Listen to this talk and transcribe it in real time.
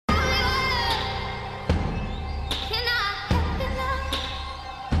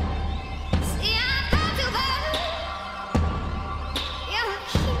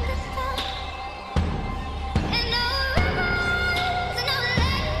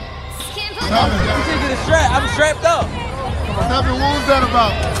You should get a strap. I'm strapped up. What's happening? What was that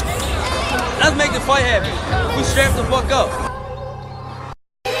about? Let's make the fight happen. We strapped the fuck up.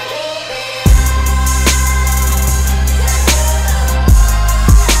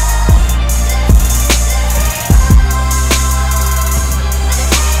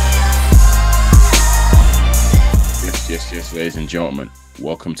 Yes, ladies and gentlemen,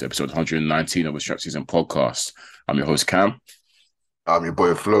 welcome to episode 119 of the Strap Season podcast. I'm your host, Cam. I'm your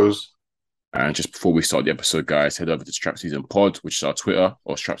boy, Flows. And just before we start the episode, guys, head over to Strap Season Pod, which is our Twitter,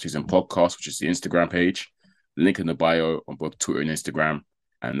 or Strap Season Podcast, which is the Instagram page. Link in the bio on both Twitter and Instagram.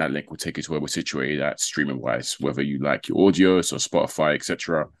 And that link will take you to where we're situated at streaming-wise, whether you like your audio, so Spotify,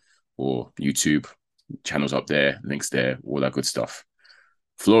 etc., or YouTube, channels up there, links there, all that good stuff.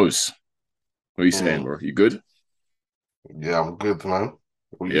 Flows, what are you saying, bro? You good? Yeah, I'm good, man.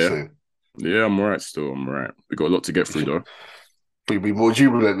 What are you saying? Yeah, I'm all right still. I'm all right. We got a lot to get through, though. We'd be more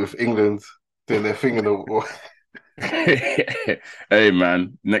jubilant with England doing their thing in the... Hey,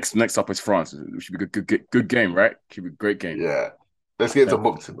 man. Next up is France. It should be a good game, right? Should be a great game. Yeah. Let's get to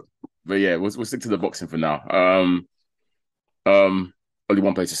boxing. But yeah, we'll stick to the boxing for now. Only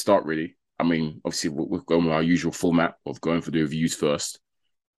one place to start, really. I mean, obviously, we're going with our usual format of going for the reviews first.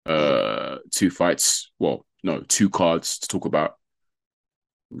 Two fights. Well, no, two cards to talk about.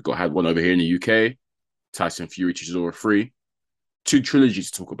 We've had one over here in the UK, Tyson Fury, Chisora 3. Two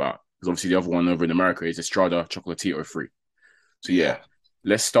trilogies to talk about, because obviously the other one over in America is Estrada Chocolatito 3. So yeah,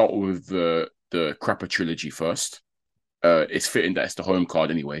 let's start with the Crapper trilogy first. It's fitting that it's the home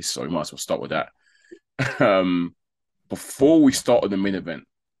card anyway, so we might as well start with that. Before we start on the main event,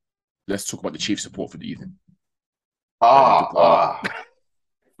 let's talk about the chief support for the evening. By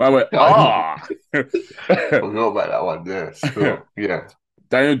the way, I forgot about that one there. Still, yeah.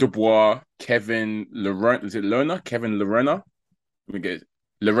 Daniel Dubois, Kevin Lerena. Is it Lerna? Kevin Lerena? Let me get it.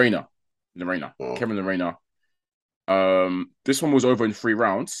 Lerena. Kevin Lerena. This one was over in 3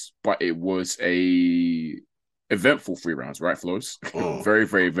 rounds, but it was a eventful 3 rounds, right, Flows? Very,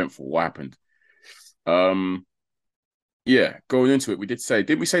 very eventful. What happened? Yeah, going into it,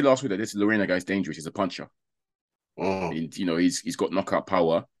 didn't we say last week that this Lerena guy's dangerous? He's a puncher. And, he's got knockout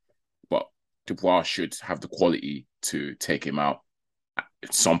power, but Dubois should have the quality to take him out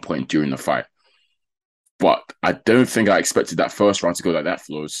at some point during the fight. But I don't think I expected that first round to go like that,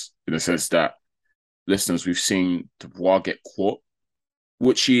 Flows, in the sense that, listeners, we've seen Dubois get caught,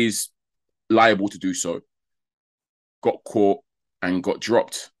 which he's liable to do so, got caught and got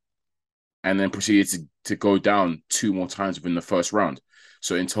dropped, and then proceeded to go down 2 more times within the first round.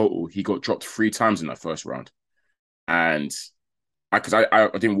 So in total, he got dropped 3 times in that first round. And because I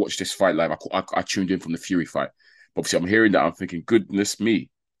didn't watch this fight live, I tuned in from the Fury fight. But obviously, I'm hearing that, I'm thinking, goodness me,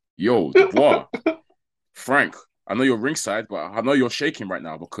 yo, Dubois, Frank, I know you're ringside, but I know you're shaking right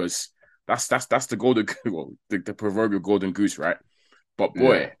now because that's the golden, well, the proverbial golden goose, right? But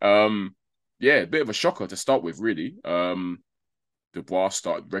boy, a bit of a shocker to start with, really. Dubois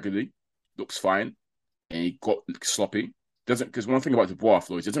started regularly, looks fine, and he got sloppy. Because one thing about Dubois,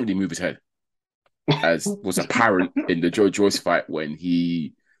 Floyd, he doesn't really move his head, as was apparent in the Joe Joyce fight when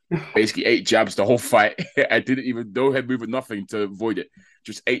he basically 8 jabs the whole fight and didn't even no head movement, nothing to avoid it,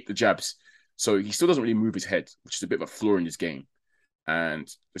 just 8 the jabs. So he still doesn't really move his head, which is a bit of a flaw in his game. And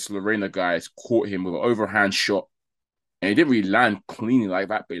this Lerena guy has caught him with an overhand shot, and he didn't really land cleanly like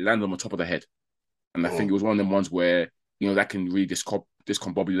that, but he landed on the top of the head. And I think it was one of them ones where, that can really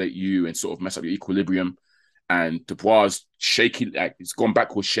discombobulate you and sort of mess up your equilibrium. And Dubois shaky, like he's gone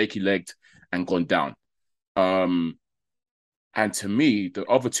backwards, shaky-legged, and gone down. And to me, the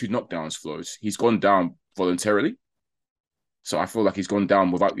other 2 knockdowns, Flows, he's gone down voluntarily. So I feel like he's gone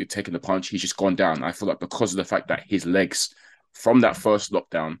down without you taking the punch. He's just gone down. I feel like because of the fact that his legs, from that first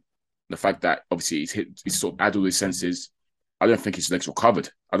knockdown, the fact that obviously he's sort of addled his senses, I don't think his legs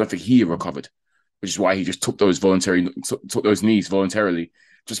recovered. I don't think he recovered, which is why he just took those knees voluntarily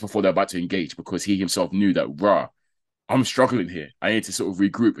just before they're about to engage, because he himself knew that, I'm struggling here. I need to sort of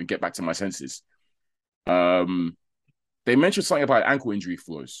regroup and get back to my senses. They mentioned something about ankle injury,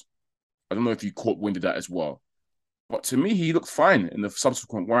 Flows. I don't know if you caught wind of that as well. But to me, he looked fine in the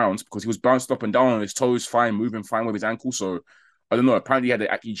subsequent rounds because he was bounced up and down on his toes, fine, moving fine with his ankle. So I don't know. Apparently,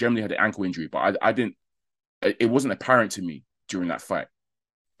 he generally had an ankle injury, but I didn't. It wasn't apparent to me during that fight.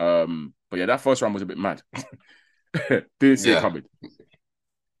 But yeah, that first round was a bit mad. Didn't see it coming.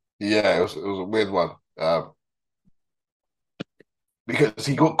 Yeah, it was a weird one. Because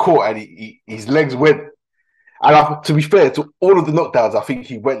he got caught and his legs went. And to be fair, to all of the knockdowns, I think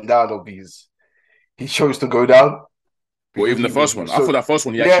he went down he chose to go down. Well, even the first one. I thought that first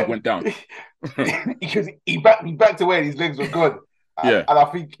one, he actually went down. Because he backed away and his legs were gone. And I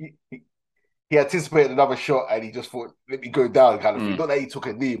think he anticipated another shot and he just thought, let me go down kind of thing. Mm. Not that he took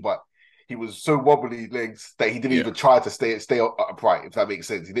a knee, but he was so wobbly legs that he didn't Yeah. even try to stay upright, if that makes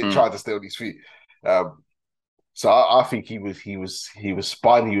sense. He didn't try to stay on his feet. So I think he was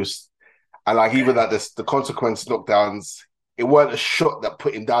spun. He was, and like even at this, the consequence knockdowns, it weren't a shot that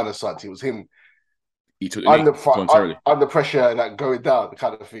put him down as such. It was him He took the knee voluntarily. under pressure and like going down,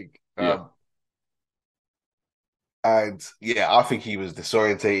 kind of thing. Yeah. And yeah, I think he was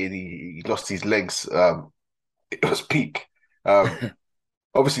disorientated. He lost his legs. It was peak.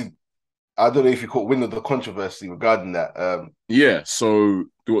 Obviously, I don't know if you caught wind of the controversy regarding that. Yeah, so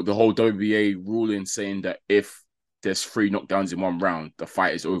the whole WBA ruling saying that if there's 3 knockdowns in one round, the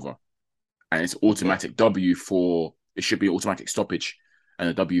fight is over. And it's automatic W for, it should be automatic stoppage and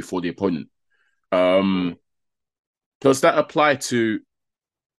a W for the opponent. Does that apply to,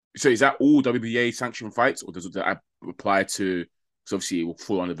 so is that all WBA sanctioned fights, or does that apply to, because obviously it will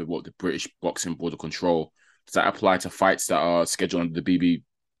fall under the British Boxing Board of Control. Does that apply to fights that are scheduled under the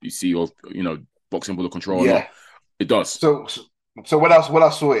BBC or, Boxing Board of Control? Yeah. Or not? It does. So when I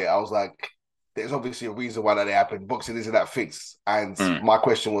saw it, I was like, there's obviously a reason why that happened. Boxing isn't that fixed. And my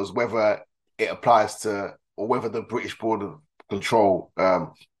question was whether it applies to, or whether the British Board of Control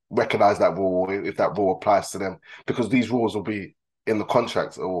recognize that rule, or if that rule applies to them, because these rules will be in the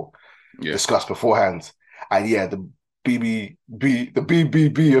contract or discussed beforehand. And yeah, the BBBFC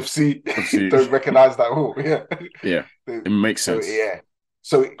don't recognize that rule. Yeah, it makes sense.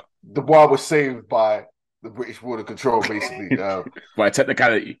 So Dubois was saved by the British Board of Control, basically. By a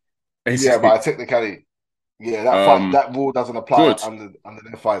technicality. Yeah, by a technicality. Yeah, that rule doesn't apply under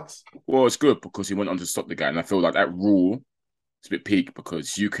their fights. Well, it's good because he went on to stop the guy, and I feel like that rule is a bit peak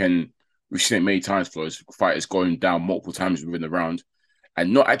because we've seen it many times for us, fighters going down multiple times within the round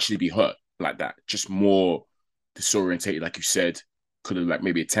and not actually be hurt like that, just more disorientated, like you said, could have like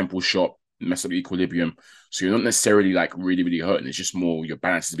maybe a temple shot, mess up equilibrium. So you're not necessarily like really, really hurting. It's just more your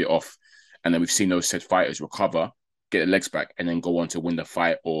balance is a bit off. And then we've seen those said fighters recover, get their legs back, and then go on to win the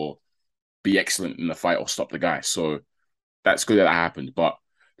fight or be excellent in the fight or stop the guy. So that's good that happened. But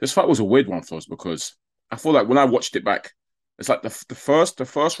this fight was a weird one for us because I feel like when I watched it back, it's like the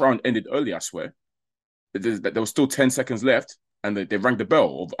first round ended early, I swear. There was still 10 seconds left and they rang the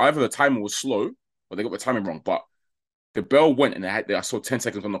bell. Either the timer was slow or they got the timing wrong. But the bell went and I saw 10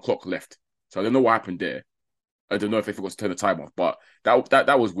 seconds on the clock left. So I don't know what happened there. I don't know if they forgot to turn the time off, but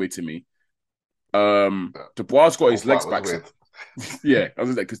that was weird to me. Dubois got his legs back. Yeah, I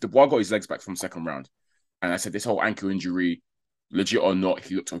was like, because Dubois got his legs back from second round. And I said, this whole ankle injury, legit or not,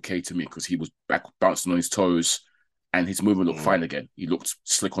 he looked okay to me because he was back bouncing on his toes and his movement looked fine again. He looked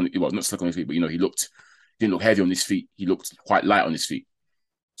slick on, well, not slick on his feet, but, he didn't look heavy on his feet. He looked quite light on his feet.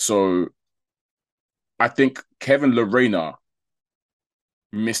 So I think Kevin Lerena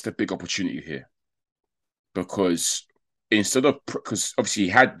missed a big opportunity here because because obviously he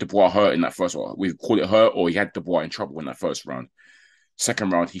had Dubois hurt in that first round. We call it hurt, or he had Dubois in trouble in that first round.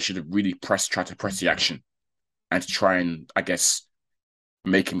 Second round, he should have really tried to press the action and to try and, I guess,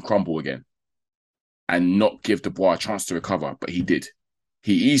 make him crumble again and not give Dubois a chance to recover. But he did.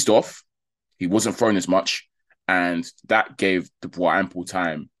 He eased off. He wasn't throwing as much. And that gave Dubois ample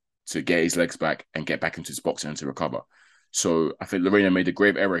time to get his legs back and get back into his boxing and to recover. So I think Lerena made a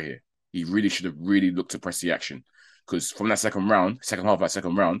grave error here. He really should have really looked to press the action. Because from that second half of that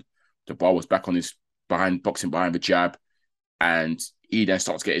second round, Dubois was back on his boxing behind the jab. And he then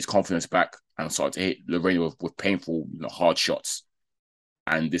started to get his confidence back and started to hit Lerena with painful, hard shots.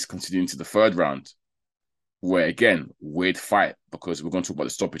 And this continued into the third round, where again, weird fight, because we're going to talk about the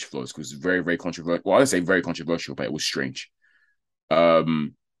stoppage flows, because it's very, very controversial. Well, I don't say very controversial, but it was strange. I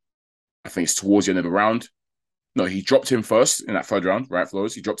think it's towards the end of the round. No, he dropped him first in that third round, right,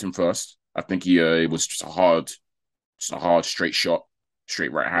 Flows? He dropped him first. I think it was just a hard straight shot,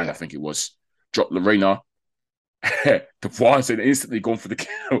 straight right hand, I think it was. Dropped Lerena. Dubois had instantly gone for the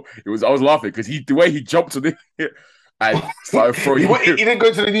kill. I was laughing because the way he jumped to it and started throwing. He didn't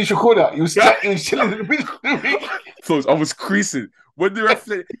go to the neutral corner. He was chilling in the middle of the ring. So I was creasing when the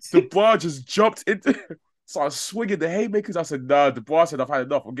referee, Dubois just jumped into, started swinging the haymakers. I said, "Nah." Dubois said, "I've had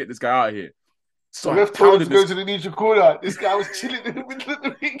enough. I'll get this guy out of here." So the ref told him to go to the neutral corner. This guy was chilling in the middle of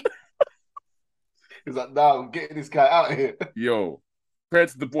the ring. He was like, "Nah, I'm getting this guy out of here." Yo, compared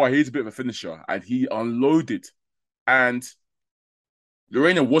to Dubois, he's a bit of a finisher, and he unloaded. And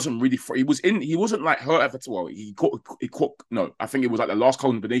Lerena wasn't really. He wasn't like hurt at the well. He caught. No, I think it was like the last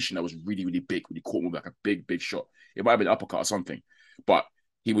combination that was really, really big. When he caught him with like a big, big shot. It might have been an uppercut or something. But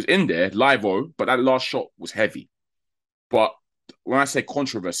he was in there live-o. But that last shot was heavy. But when I say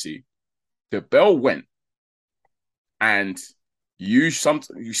controversy, the bell went, and you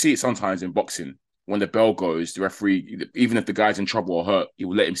see it sometimes in boxing when the bell goes, the referee, even if the guy's in trouble or hurt, he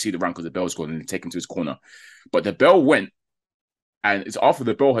will let him see the round because the bell's gone and take him to his corner. But the bell went, and it's after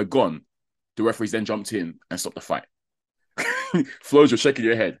the bell had gone, the referees then jumped in and stopped the fight. Flows, you're shaking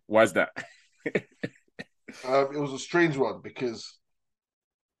your head. Why is that? It was a strange one because,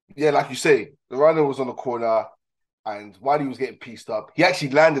 yeah, like you say, the runner was on the corner, and while he was getting pieced up, he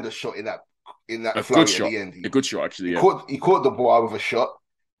actually landed a shot in that flurry at the end. A good shot, actually. He caught the Bois with a shot,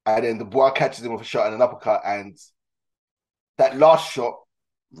 and then the Bois catches him with a shot and an uppercut, and that last shot,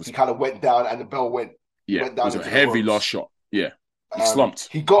 he kind of went down, and the bell went. Yeah, went down it was a heavy last shot. Yeah, he slumped.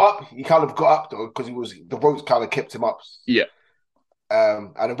 He got up. He kind of got up though because the ropes kind of kept him up. Yeah.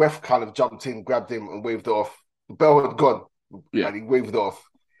 And the ref kind of jumped in, grabbed him, and waved it off. The bell had gone, and he waved it off.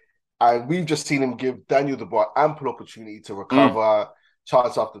 And we've just seen him give Daniel Dubois ample opportunity to recover,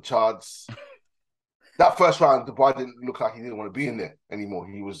 chance after chance. That first round, Dubois didn't look like he didn't want to be in there anymore.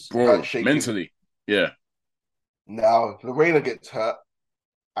 He was shaking. Mentally, yeah. Now Lorena gets hurt,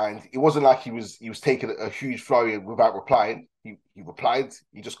 and it wasn't like he was taking a huge flurry without replying. He replied.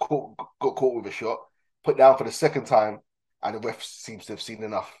 He just got caught with a shot, put down for the second time, and the ref seems to have seen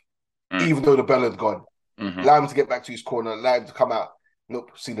enough, even though the bell had gone. Allow him to get back to his corner, allow him to come out.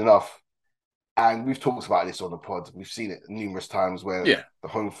 Nope, seen enough. And we've talked about this on the pod. We've seen it numerous times where the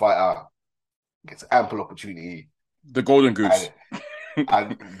home fighter gets ample opportunity. The golden goose.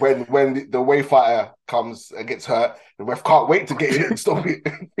 And when the away fighter comes and gets hurt, the ref can't wait to get in and stop it.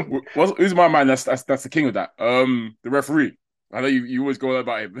 Who's my man? That's the king of that. The referee. I know you always go on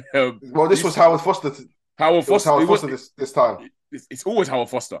about him. Well, this was Howard Foster. Howard Foster this time. It's always Howard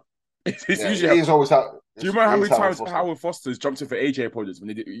Foster. It's usually. It is always how. Do you remember how many times Howard Foster's jumped in for AJ opponents when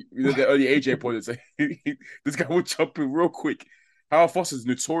they did the early AJ opponents? This guy would jump in real quick. Howard Foster's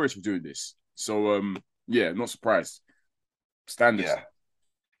notorious for doing this. So not surprised. Standard. Yeah.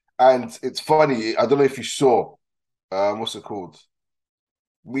 And it's funny. I don't know if you saw, what's it called?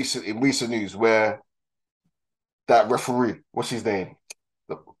 In recent news, where that referee, what's his name?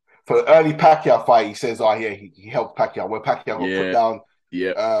 For the early Pacquiao fight, he says, he helped Pacquiao. Where Pacquiao got put down.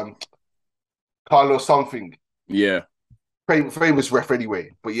 Yeah. Carlos something. Yeah. Famous ref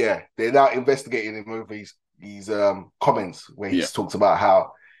anyway. But yeah, they're now investigating him over his comments where he's talked about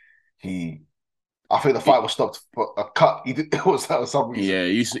how I think the fight was stopped for a cut. He did was that for some reason. Yeah,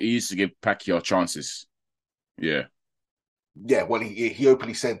 he used to give Pacquiao chances. Yeah. Yeah, well, he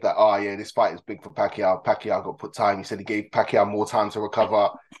openly said that, this fight is big for Pacquiao. Pacquiao got put time. He said he gave Pacquiao more time to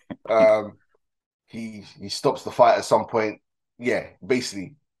recover. He stops the fight at some point. Yeah,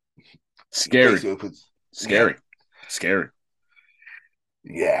 basically. Scary. Scary.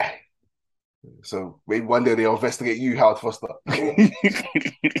 Yeah. So maybe one day they'll investigate you, Howard Foster.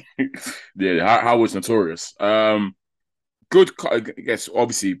 Yeah, Howard's notorious. Good, I guess.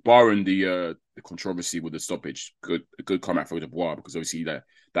 Obviously, barring the controversy with the stoppage, a good comeback for Dubois because obviously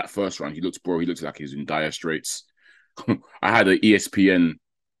that first round he looked like he was in dire straits. I had an ESPN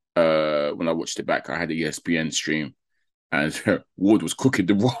when I watched it back. I had an ESPN stream, and Ward was cooking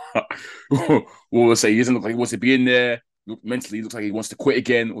Dubois. Ward was saying he doesn't look like he wants to be in there. Mentally, he looks like he wants to quit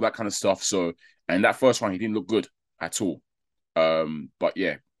again, all that kind of stuff. So, and that first round, he didn't look good at all. But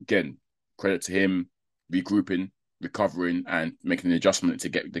yeah, again, credit to him, regrouping, recovering, and making an adjustment to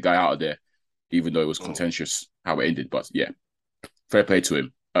get the guy out of there, even though it was contentious how it ended. But yeah, fair play to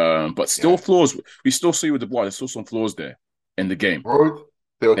him. But still flaws. We still see with Dubois, there's still some flaws there in the game. Bro,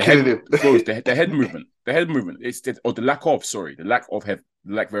 they were killing him. The head movement. The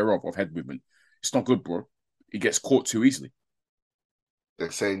lack thereof of head movement. It's not good, bro. He gets caught too easily.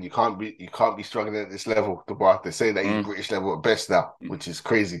 They're saying you can't be struggling at this level, Dubois. They're saying that he's British level at best now, which is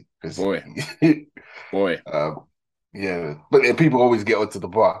crazy. Boy. Yeah, but people always get onto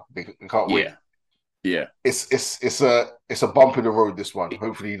Dubois. They can't wait. Yeah. It's a bump in the road. This one.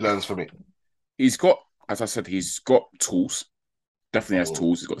 Hopefully, he learns from it. He's got, as I said, he's got tools. Definitely has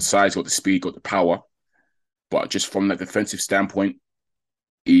tools. He's got the size, got the speed, got the power. But just from that defensive standpoint,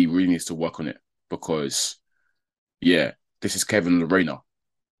 he really needs to work on it because. Yeah, this is Kevin Lorena.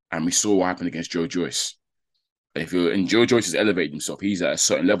 And we saw what happened against Joe Joyce. Joe Joyce has elevated himself. He's at a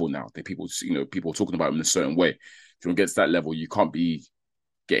certain level now. People are talking about him in a certain way. If you get to that level, you can't be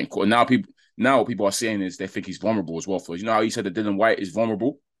getting caught. Now people are saying is they think he's vulnerable as well. For you know how you said that Dylan White is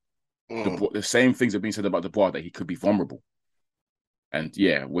vulnerable? The same things are being said about Dubois that he could be vulnerable. And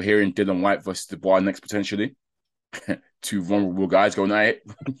yeah, we're hearing Dylan White versus Dubois next potentially. Two vulnerable guys going at it.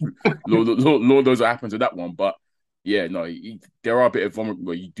 Lord knows what happens with that one, but yeah, no, there are a bit of vulnerability.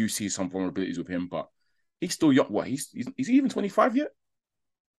 Well, you do see some vulnerabilities with him, but he's still young. What? Is he even 25 yet?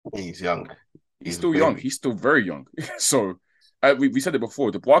 He's young. He's still young. He's still very young. So we said it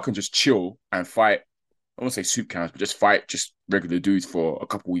before. Dubois can just chill and fight. I won't say soup cans, but just fight just regular dudes for a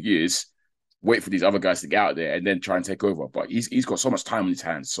couple of years. Wait for these other guys to get out there and then try and take over. But he's got so much time on his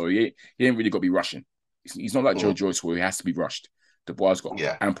hands, so he ain't really got to be rushing. He's not like Joe Joyce where he has to be rushed. Dubois got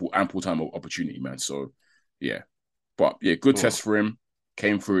ample time of opportunity, man. So yeah, but yeah, good test for him.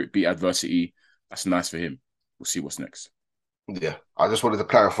 Came through it, beat adversity. That's nice for him. We'll see what's next. Yeah, I just wanted to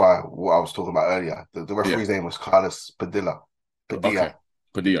clarify what I was talking about earlier. The referee's name was Carlos Padilla. Okay.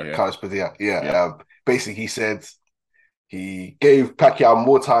 Padilla, yeah. Carlos Padilla, yeah. Basically, he said he gave Pacquiao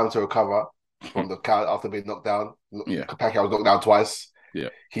more time to recover from the count after being knocked down. Yeah. Pacquiao was knocked down twice. Yeah.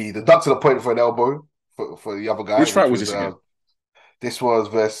 He deducted a point for an elbow for the other guy. Which fight was this again? This was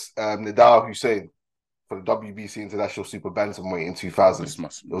versus Nidal Hussein for the WBC International Super Bantamweight in 2000. It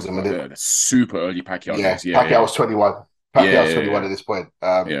was in Manila. Super early Pacquiao days. Pacquiao was 21. Pacquiao was 21 at this point.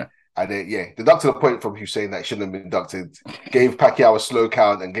 And then, deducted a point from Hussein that shouldn't have been deducted. Gave Pacquiao a slow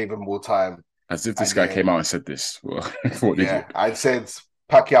count and gave him more time. As if this guy came out and said this. Well, I said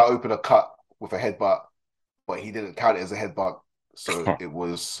Pacquiao opened a cut with a headbutt, but he didn't count it as a headbutt. So it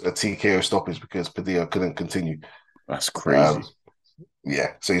was a TKO stoppage because Padilla couldn't continue. That's crazy.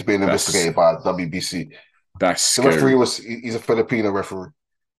 So he's being investigated by WBC. That's scary. The referee he's a Filipino referee,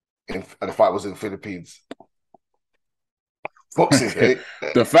 and the fight was in the Philippines. Boxing, eh?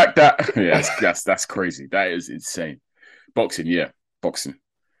 The fact that that's crazy. That is insane. Boxing.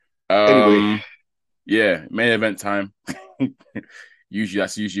 Anyway, main event time.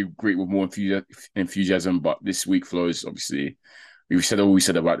 Usually great with more enthusiasm, but this week flows. Obviously, we said all we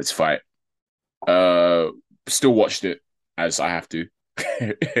said about this fight. Still watched it as I have to.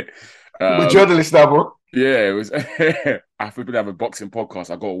 We're journalists now, bro. Yeah, it was. I have to have a boxing podcast.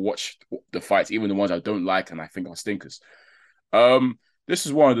 I got to watch the fights, even the ones I don't like and I think are stinkers. This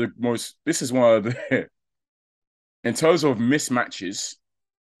is one of the in terms of mismatches,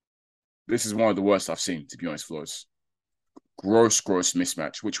 this is one of the worst I've seen, to be honest, Flores. Gross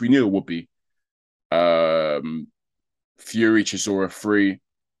mismatch, which we knew it would be. Fury, Chisora 3.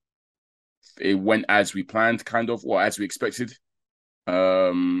 It went as we planned, kind of, or as we expected.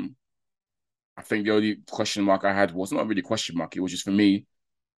 I think the only question mark I had was not really a question mark. It was just for me,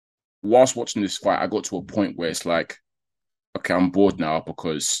 whilst watching this fight, I got to a point where it's like, okay, I'm bored now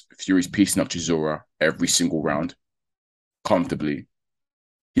because Fury's piecing up Chisora every single round comfortably.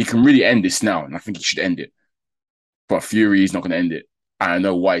 He can really end this now, and I think he should end it. But Fury is not going to end it. And I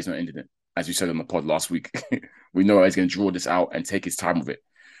know why he's not ending it. As you said on the pod last week, we know he's going to draw this out and take his time with it.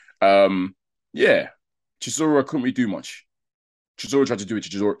 Chisora couldn't really do much. Chisora tried to do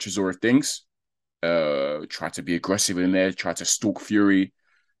Chisora things. Tried to be aggressive in there, tried to stalk Fury.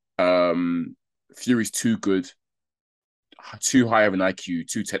 Fury's too good, too high of an IQ,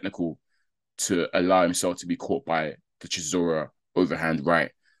 too technical to allow himself to be caught by the Chisora overhand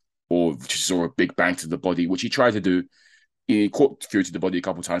right or Chisora big bang to the body, which he tried to do. He caught Fury to the body a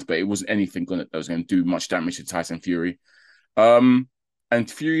couple of times, but it wasn't anything that was going to do much damage to Tyson Fury. And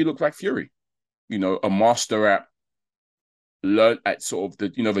Fury looked like Fury, a master at learn at sort of the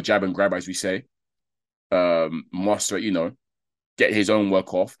jab and grab, as we say. Master at, get his own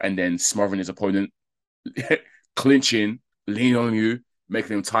work off and then smothering his opponent, clinching, lean on you,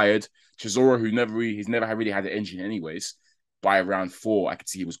 making him tired. Chisora, he's never really had an engine anyways. By round 4, I could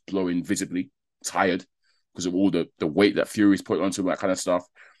see he was blowing visibly, tired because of all the weight that Fury's put onto him, that kind of stuff.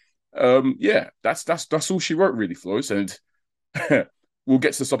 That's all she wrote, really, Flores. And we'll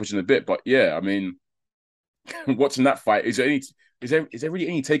get to the stoppage in a bit, but yeah, I mean, watching that fight, is there really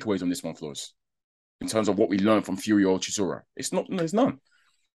any takeaways on this one, Flores? In terms of what we learned from Fury or Chisora? There's none.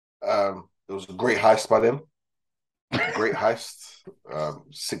 It was a great heist by them. Great heist.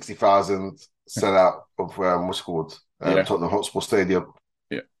 60,000 sellout of what's it called? Tottenham Hotspur Stadium.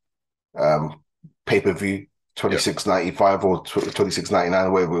 Yeah. Pay-per-view, $26.95 or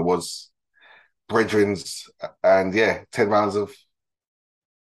 $26.99, whatever it was. Brethren's, and 10 rounds of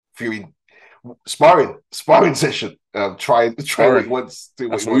Fury sparring session. Try what he wants.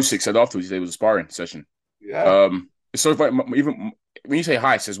 That's what Usyk said afterwards. He said it was a sparring session. Yeah. It's so funny. Even when you say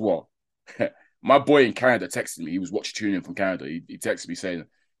heist as well, my boy in Canada texted me. He was tuning in from Canada. He texted me saying,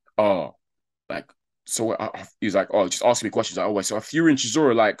 he's like, just asking me questions. Like, so are Fury and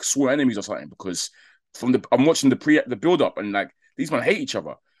Chisora like sworn enemies or something? Because I'm watching the build up and like these men hate each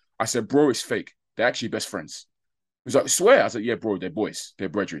other. I said, bro, it's fake. They're actually best friends. He was like, swear. I said, yeah, bro, they're boys. They're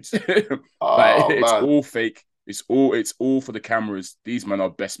brethren. It's all fake. It's all for the cameras. These men are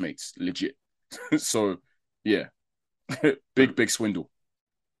best mates, legit. So, yeah, big swindle.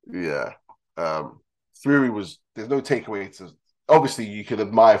 Yeah. Fury there's no takeaway to. Obviously, you can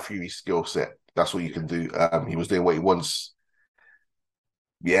admire Fury's skill set. That's what you can do. He was doing what he wants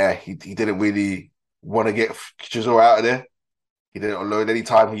Yeah, he didn't really want to get Chisora out of there. He didn't unload.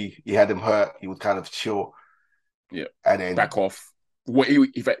 Anytime he had him hurt, he would kind of chill Yeah, and then back off. What he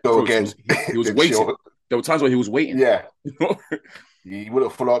go bro, again, he was then waiting. chill. There were times where he was waiting. Yeah, You know? he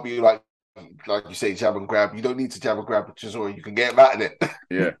wouldn't follow up you like you say, jab and grab. You don't need to jab and grab Chisora. You can get him out of it.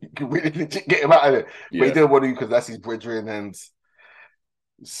 Yeah, You can really legit get him out of it. But he yeah. didn't want to because that's his brethren and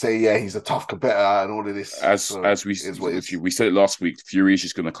say, yeah, he's a tough competitor and all of this. So As we is what it is. we said it last week, Fury is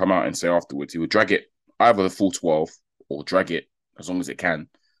just going to come out and say afterwards he will drag it either the full 12 or drag it as long as it can,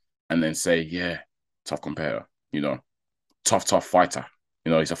 and then say, yeah, tough competitor, tough fighter.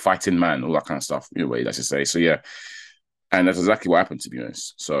 He's a fighting man, all that kind of stuff. What let's just say. So yeah, and that's exactly what happened, to be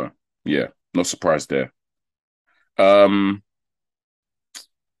honest. So yeah, no surprise there. Yeah,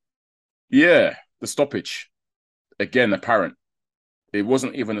 the stoppage again apparent. It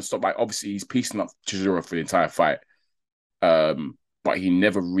wasn't even a stop. Like, obviously, he's piecing up Chisora for the entire fight. But he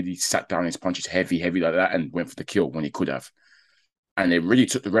never really sat down his punches heavy like that and went for the kill when he could have. And it really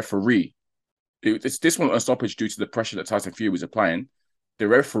took the referee. This one a stoppage due to the pressure that Tyson Fury was applying. The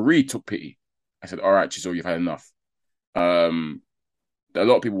referee took pity. I said, all right, Chisora, you've had enough. A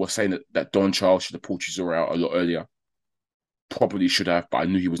lot of people were saying that Don Charles should have pulled Chisora out a lot earlier. Probably should have, but I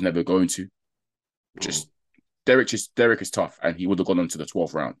knew he was never going to. Derek is tough, and he would have gone on to the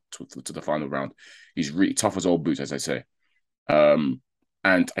 12th round, to the final round. He's really tough as old boots, as I say. And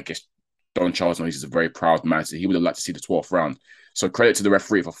I guess Don Charles knows he's a very proud man, so he would have liked to see the 12th round. So credit to the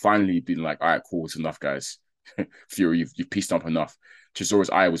referee for finally being like, all right, cool, it's enough, guys. Fury, you've pieced up enough. Chisora's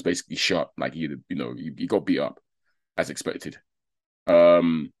eye was basically shut, like he got beat up as expected.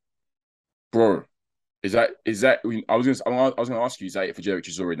 Bro, is that? I was gonna ask you, is that it for Derek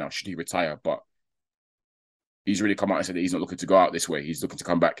Chisora now? Should he retire? But he's really come out and said that he's not looking to go out this way. He's looking to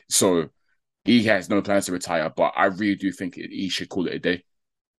come back. So he has no plans to retire, but I really do think he should call it a day.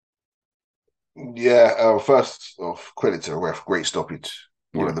 Yeah, first off, credit to the ref. Great stoppage.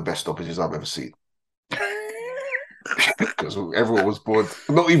 One of the best stoppages I've ever seen. Because everyone was bored.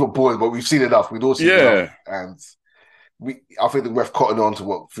 Not even bored, but we've seen enough. We'd all seen enough. And I think the ref cottoned on to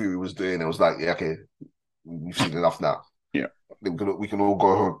what Fury was doing. It was like, yeah, okay, we've seen enough now. Yeah. We can all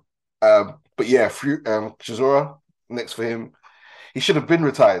go home. But yeah, Chisora, next for him. He should have been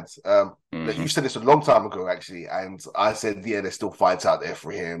retired. You said this a long time ago, actually, and I said, yeah, there's still fights out there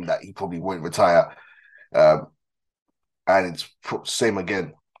for him that he probably won't retire. And it's same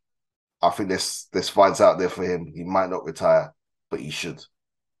again. I think there's fights out there for him. He might not retire, but he should.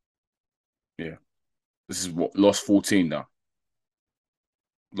 Yeah. This is what, lost 14 now.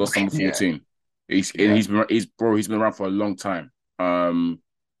 Lost number 14. Yeah. He's been around for a long time.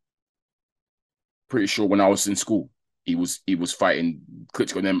 Pretty sure when I was in school, he was fighting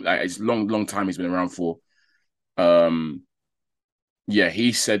Klitschko and them. Like, it's a long time he's been around for. Yeah,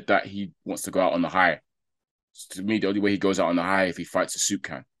 he said that he wants to go out on the high. To me, the only way he goes out on the high if he fights a soup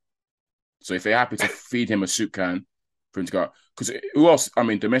can. So if they're happy to feed him a soup can for him to go out, because who else? I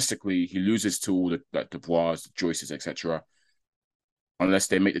mean, domestically, he loses to all the Dubois, the Joyces, etc. Unless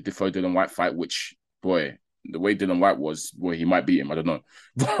they make the Defoe Dylan White fight, which, boy, the way Dylan White was, boy, he might beat him. I don't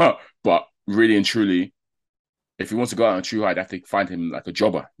know, but really and truly, if he wants to go out on a true high, they have to find him like a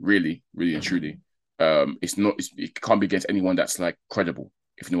jobber. Really, really and truly, it can't be against anyone that's like credible,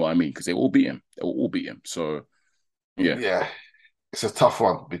 if you know what I mean, because they all beat him. They will all beat him. So yeah, it's a tough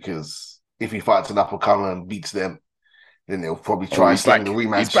one because if he fights an up and comer and beats them, then they'll probably try and slang the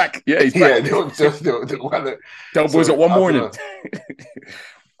rematch. He's back. Yeah, he's back. They'll want to tell boys at one morning.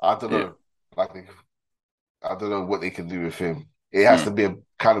 I don't know. I don't know what they can do with him. It has to be a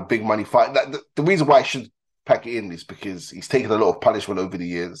kind of big money fight. The reason why I should pack it in is because he's taken a lot of punishment over the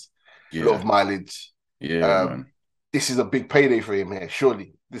years, a lot of mileage. Man. This is a big payday for him here.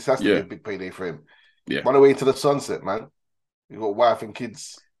 Surely this has to be a big payday for him. Yeah, run away into the sunset, man. You got a wife and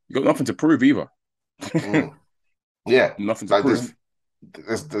kids. You got nothing to prove either. Yeah, nothing to prove.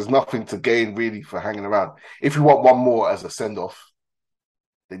 There's nothing to gain really for hanging around. If you want one more as a send off,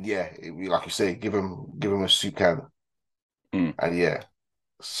 then like you say, give him a soup can, and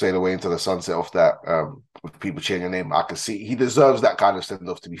sail away into the sunset off that. With people cheering your name, I can see he deserves that kind of send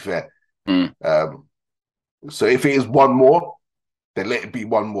off. To be fair, so if it is one more, then let it be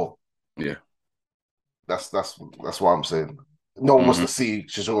one more. Yeah, that's what I'm saying. No one wants to see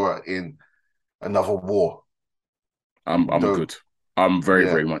Chisora in another war. I'm good. I'm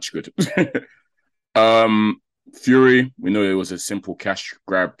very much good. Fury, we know it was a simple cash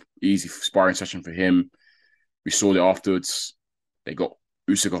grab, easy sparring session for him. We saw that afterwards. They got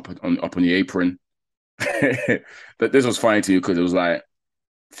Usyk up on the apron. This was funny to you because it was like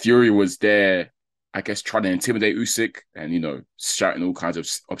Fury was there I guess, trying to intimidate Usyk and, shouting all kinds of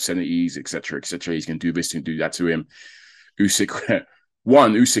obscenities, etc., etc. He's going to do this and do that to him. Usyk,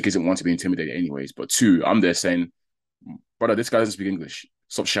 one, Usyk isn't one to be intimidated anyways, but two, I'm there saying, brother, this guy doesn't speak English.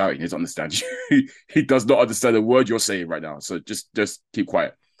 Stop shouting. He doesn't understand you. He does not understand a word you're saying right now. So just keep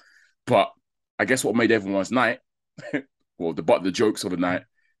quiet. But I guess what made everyone's night, well, the jokes of the night,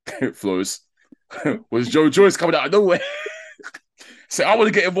 flows, was Joe Joyce coming out of nowhere. Say, I want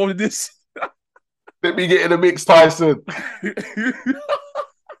to get involved in this. Let me get in the mix, Tyson.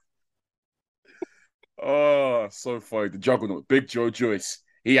 Oh, so funny. The juggernaut, Big Joe Joyce.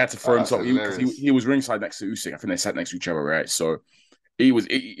 He had to throw himself because he was ringside next to Usyk. I think they sat next to each other, right? So he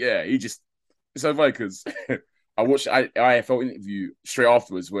just, it's so funny because I watched IFL interview straight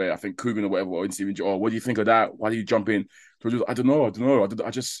afterwards where I think Coogan or whatever interviewed, what do you think of that? Why do you jump in? So I don't know.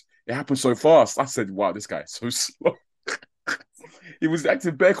 It happened so fast. I said, wow, this guy is so slow. He was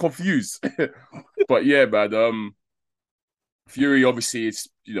acting bare confused. But yeah, man, Fury obviously it's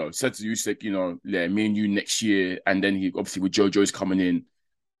said to Usyk, me and you next year, and then he obviously with Joe Joyce coming in,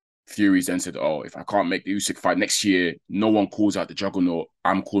 Fury's then said, oh, if I can't make the Usyk fight next year, no one calls out the juggernaut.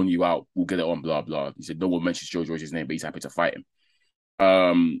 I'm calling you out. We'll get it on, blah blah. He said no one mentions Joe Joyce's name, but he's happy to fight him.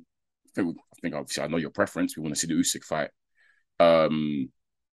 I think obviously I know your preference. We want to see the Usyk fight.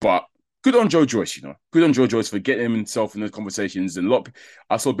 But good on Joe Joyce, Good on Joe Joyce for getting himself in those conversations. And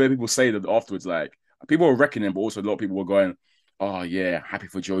I saw bare people say that afterwards, like people were reckoning him, but also a lot of people were going, oh yeah, happy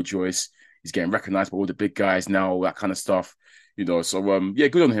for Joe Joyce. He's getting recognized by all the big guys now, all that kind of stuff. So yeah,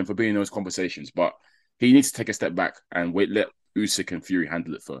 good on him for being in those conversations. But he needs to take a step back and let Usyk and Fury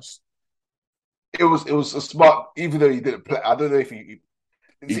handle it first. It was a smart, even though he didn't play. I don't know if he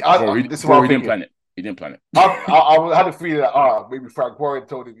didn't plan it. He didn't plan it. I had a feeling that maybe Frank Warren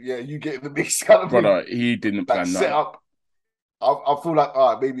told him, yeah, you get in the mix. Kind of brother, he didn't plan set that. Up. I feel like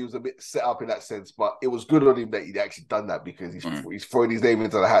maybe it was a bit set up in that sense, but it was good on him that he'd actually done that because he's throwing his name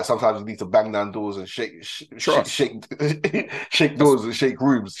into the hat. Sometimes you need to bang down doors and shake doors and shake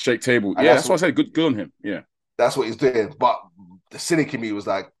rooms, shake table. And that's what I said. Good on him. Yeah, that's what he's doing. But the cynic in me was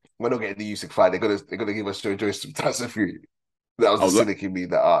like, we're not getting the Usyk fight. They're gonna give us Joe Joyce some Tyson Fury. That was the cynic in me.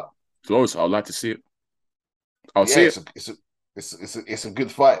 That close. I'd like to see it. I'll see it. It's a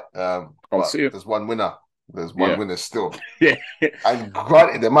good fight. I'll see it. There's one winner. There's one winner still. Yeah. And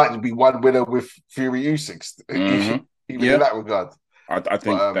granted, there might be one winner with Fury Usyk, even in that regard. I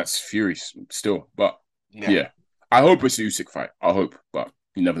think that's Fury still. But yeah. I hope it's a Usyk fight. I hope. But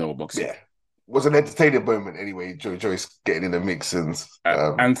you never know what boxing. Yeah. It was an entertaining moment anyway. Joe Joyce getting in the mix.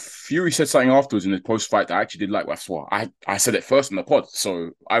 And Fury said something afterwards in the post-fight that I actually did like. That's what I said it first in the pod.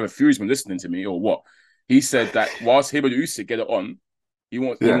 So either Fury's been listening to me or what. He said that whilst him and Usyk get it on, he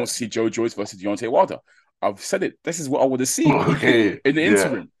wants to see Joe Joyce versus Deontay Wilder. I've said it. This is what I want to see in the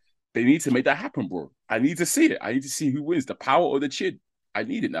interim. They need to make that happen, bro. I need to see it. I need to see who wins, the power or the chin. I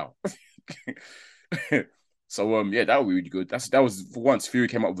need it now. So that would be really good. That was for once Fury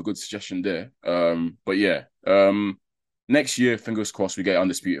came up with a good suggestion there. But yeah, next year, fingers crossed, we get an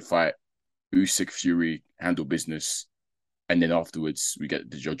undisputed fight. Usyk Fury handle business, and then afterwards we get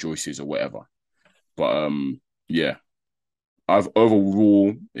the Joe Joyces or whatever. But yeah,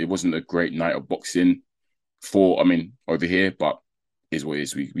 overall it wasn't a great night of boxing over here, but is what it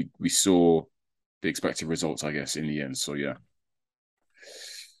is. We saw the expected results, I guess, in the end. So yeah,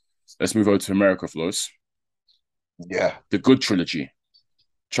 let's move over to America, Flows. Yeah, the good trilogy: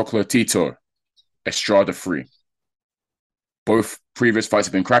 Chocolatito, Estrada 3. Both previous fights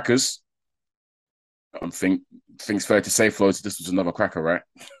have been crackers. I think it's fair to say, Flows, this was another cracker, right?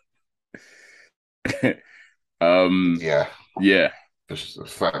 Yeah.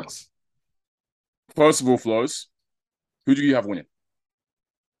 Thanks. First of all, Flows, who do you have winning?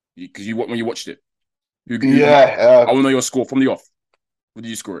 Because when you watched it, I want to know your score from the off. Who did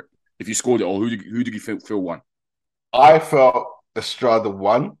you score it? If you scored it, or who did you feel won? I felt Estrada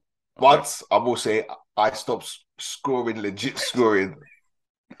won, but I will say I stopped legit scoring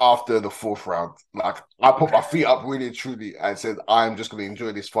after the 4th round. Like I put my feet up really and truly and said, I'm just going to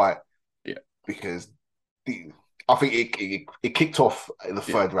enjoy this fight. Yeah, because I think it kicked off in the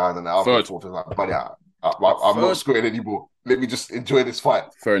 3rd round, and after the 4th, I was like, buddy, I'm not scoring anymore. Let me just enjoy this fight.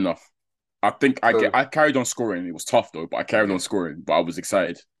 Fair enough. I think I carried on scoring. It was tough though, but I carried on scoring. But I was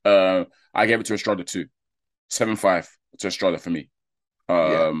excited. I gave it to Estrada too. 7-5 to Estrada for me.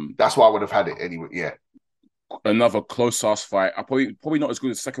 That's why I would have had it anyway. Yeah. Another close ass fight. I probably not as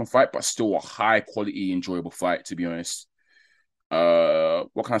good as the second fight, but still a high quality, enjoyable fight, to be honest.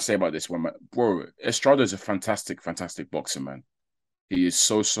 What can I say about this one, man? Bro, Estrada is a fantastic, fantastic boxer, man. He is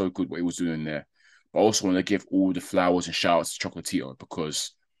so good what he was doing there. But I also want to give all the flowers and shout outs to Chocolatito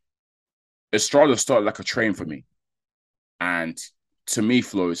because Estrada started like a train for me. And to me,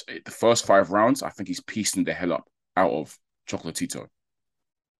 Flows, the first 5 rounds, I think he's piecing the hell up out of Chocolatito.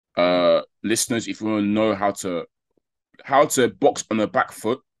 Listeners, if you want to know how to box on the back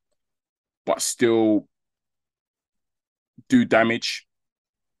foot, but still do damage,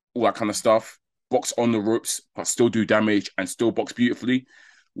 all that kind of stuff, box on the ropes, but still do damage and still box beautifully,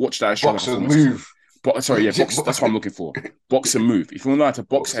 watch that Estrada Box and performance. move. Box. That's what I'm looking for. Box and move. If you want to know how to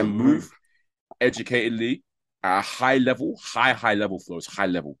box and move educatedly at a high level, high level, Flows, high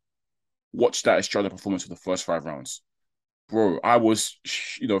level, watch that Estrada performance for the first 5 rounds. Bro, I was,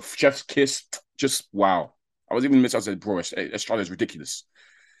 chef's kiss, just wow. I was even I said, bro, Estrada is ridiculous.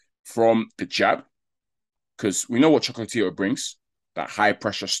 From the jab, because we know what Chocolatito brings, that high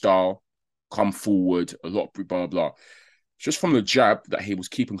pressure style, come forward, a lot of blah, blah. Just from the jab that he was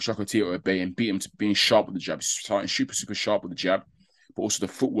keeping Chocolatito at bay and beat him to being sharp with the jab, starting super, super sharp with the jab, but also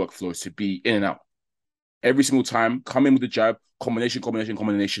the footwork Flows to be in and out. Every single time, come in with the jab,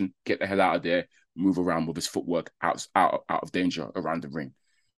 combination, get the hell out of there, move around with his footwork out of danger around the ring.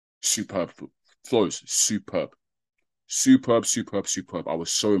 Superb. Flows, superb. I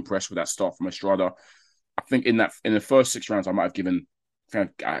was so impressed with that start from Estrada. I think in the first 6 rounds, I might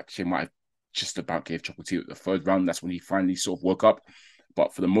have just about gave Chocolatito the third round. That's when he finally sort of woke up.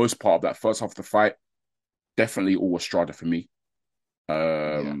 But for the most part of that first half of the fight, definitely all Estrada for me.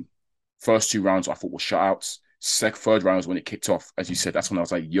 First 2 rounds I thought were shutouts. Third round was when it kicked off. As you said, that's when I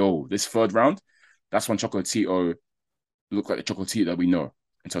was like, yo, this third round, that's when Chocolatito looked like the Chocolatito that we know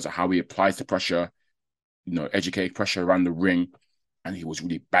in terms of how he applies the pressure, educated pressure around the ring. And he was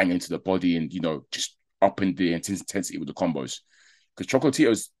really banging into the body and, just upping the intensity with the combos. Because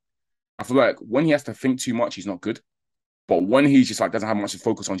Chocolatito's, I feel like when he has to think too much, he's not good. But when he's just like doesn't have much to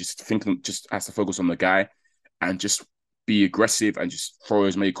focus on, just has to focus on the guy and just be aggressive and just throw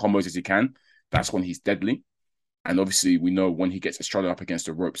as many combos as he can, that's when he's deadly. And obviously, we know when he gets Estrada up against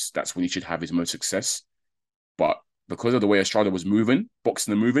the ropes, that's when he should have his most success. But because of the way Estrada was moving,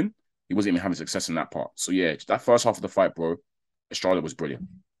 boxing and moving, he wasn't even having success in that part. So yeah, that first half of the fight, bro, Estrada was brilliant.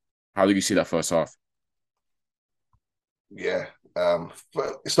 How did you see that first half? Yeah.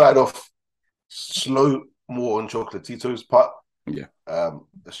 It started off slow, more on Chocolatito's part. Yeah.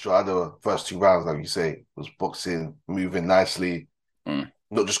 Estrada, first 2 rounds, like you say, was boxing, moving nicely.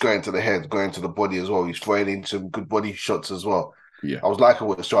 Not just going to the head, going to the body as well. He's throwing in some good body shots as well. Yeah. I was liking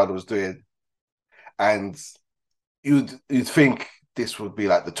what Estrada was doing. And you'd think this would be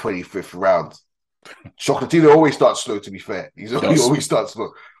like the 25th round. Chocolatito always starts slow, to be fair. He always starts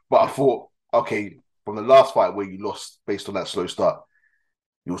slow. But I thought, okay, from the last fight where you lost based on that slow start,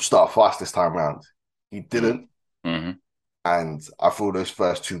 you'll start fast this time round. He didn't. Mm-hmm. And I thought those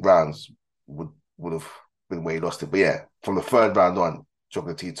first 2 rounds would have been where he lost it. But yeah, from the third round on,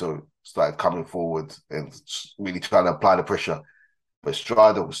 Chocolatito started coming forward and really trying to apply the pressure. But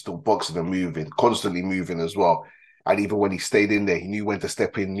Estrada was still boxing and moving, constantly moving as well. And even when he stayed in there, he knew when to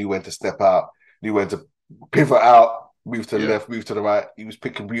step in, knew when to step out, knew when to pivot out, move to the left, move to the right. He was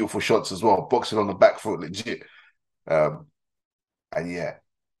picking beautiful shots as well, boxing on the back foot, legit. And yeah,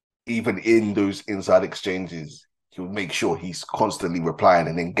 even in those inside exchanges, he would make sure he's constantly replying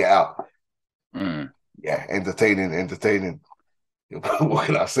and then get out. Yeah, entertaining. What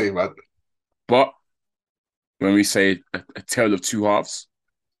can I say, man? But when we say a tale of 2 halves,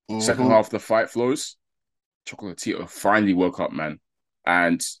 second half of the fight Flows, Chocolatito finally woke up, man.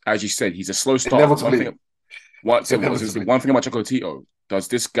 And as you said, he's a slow start. One thing about Chocolatito, does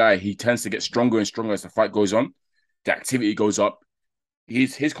this guy, he tends to get stronger and stronger as the fight goes on. The activity goes up.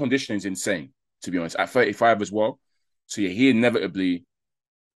 His conditioning is insane, to be honest. At 35 as well. So yeah, he inevitably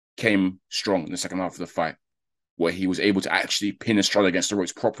came strong in the second half of the fight, where he was able to actually pin Estrada against the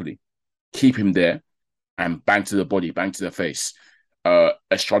ropes properly, keep him there, and bang to the body, bang to the face.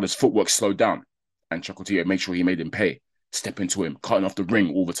 Estrada's footwork slowed down, and Chocolatito made sure he made him pay, step into him, cutting off the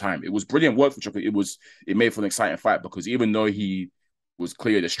ring all the time. It was brilliant work for Chocolatito. It made for an exciting fight because even though he was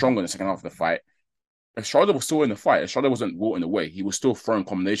clearly the stronger in the second half of the fight, Estrada was still in the fight. Estrada wasn't walking away. He was still throwing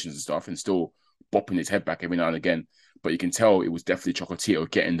combinations and stuff and still bopping his head back every now and again. But you can tell it was definitely Chocolatito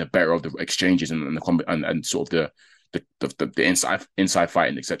getting the better of the exchanges and sort of the inside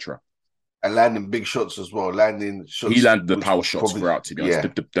fighting, etc. And landing big shots as well. Landing shots. He landed the power shots throughout, to be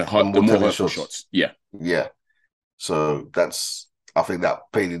honest. The more hurtful shots. Yeah. Yeah. So I think that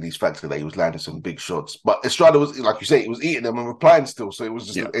played in his factor that he was landing some big shots. But Estrada was, like you say, he was eating them and replying still. So it was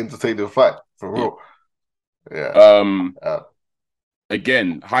just an entertaining fight, for real. Yeah.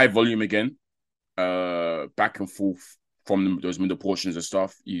 Again, high volume again. Back and forth from those middle portions of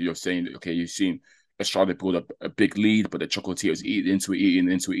stuff. You're saying that, okay, you've seen Estrada build up a big lead, but the Chocolatito's eating into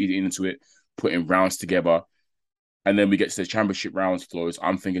it. putting rounds together. And then we get to the championship rounds, Flows.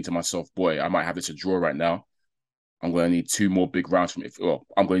 I'm thinking to myself, boy, I might have this a draw right now. I'm going to need 2 more big rounds from it. Well,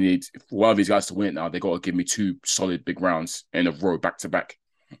 I'm going to need one of these guys to win it now. They got to give me 2 solid big rounds in a row, back to back,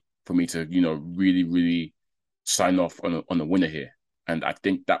 for me to, really, really sign off on a winner here. And I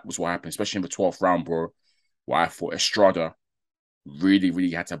think that was what happened, especially in the 12th round, bro, where I thought Estrada really,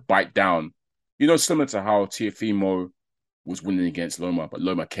 really had to bite down. Similar to how Teofimo was winning against Loma, but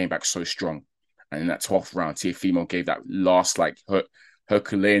Loma came back so strong. And in that 12th round, Teofimo gave that last,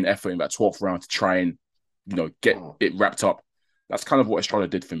 Herculean effort in that 12th round to try and, get it wrapped up. That's kind of what Estrada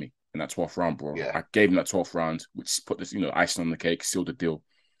did for me in that 12th round, bro. Yeah. I gave him that 12th round, which put this, icing on the cake, sealed the deal.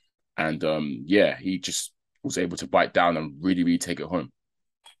 And, he just was able to bite down and really, really take it home.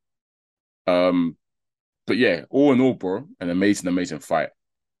 But yeah, all in all, bro, an amazing, amazing fight.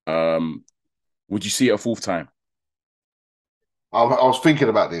 Would you see it a 4th time? I was thinking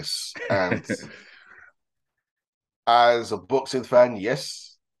about this, and as a boxing fan,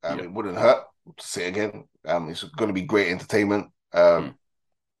 yes, it wouldn't hurt to see it again. It's going to be great entertainment.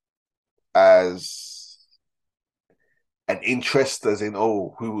 As an interest, as in,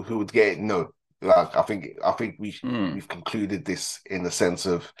 who would get it? No, I think we've concluded this in the sense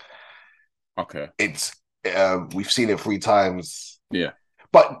of, okay, it's we've seen it 3 times. Yeah,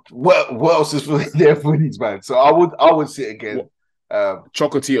 but what else is there for these, man? So I would see it again.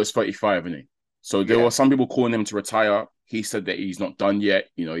 Chocolatito's 35, isn't he? So there were some people calling him to retire. He said that he's not done yet.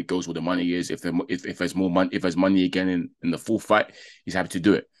 He goes where the money is. If there's more money, if there's money again in the full fight, he's happy to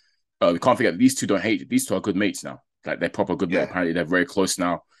do it. We can't forget these two don't hate it. These two are good mates now. Like, they're proper good mates. Apparently, they're very close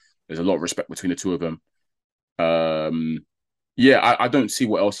now. There's a lot of respect between the two of them. I don't see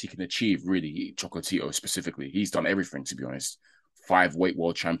what else he can achieve, really, Chocolatito specifically. He's done everything, to be honest. 5-weight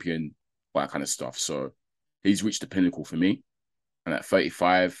world champion, all that kind of stuff. So he's reached the pinnacle for me. And at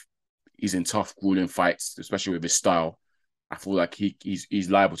 35, he's in tough, grueling fights, especially with his style. I feel like he's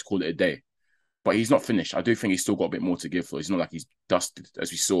liable to call it a day. But he's not finished. I do think he's still got a bit more to give for. It's not like he's dusted,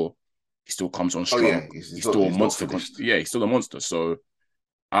 as we saw. He still comes on strong. He's still a monster. He's still a monster. So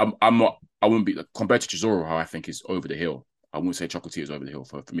I wouldn't be, compared to Chisora, how I think is over the hill. I wouldn't say Chocolatito is over the hill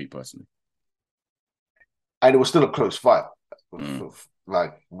for me personally. And it was still a close fight.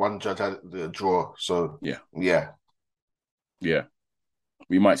 Like, one judge had the draw. So yeah.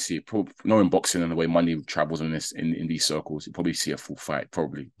 We might see it. Probably, knowing boxing and the way money travels in these circles, you probably see a full fight,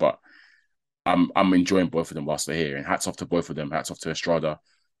 probably. But I'm enjoying both of them whilst they're here. And hats off to both of them. Hats off to Estrada.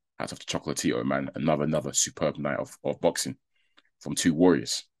 Hats off to Chocolatito, man. Another superb night of boxing from 2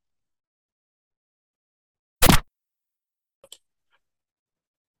 warriors.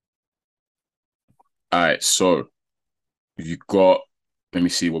 All right, so let me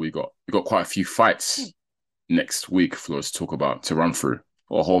see what we got. We got quite a few fights next week for us to run through,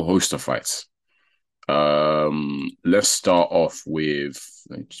 a whole host of fights. Let's start off with,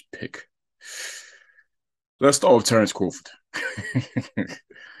 let's start with Terence Crawford.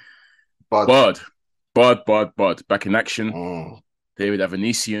 Bud, back in action. David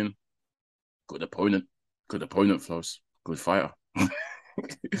Avanesian, good opponent, Flows, good fighter.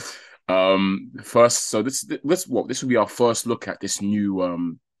 First, so this will be our first look at this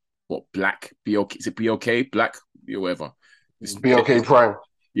new Black BOK, is it BOK, Black, whatever, this BOK Prime,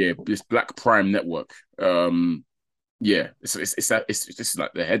 this Black Prime network. It's just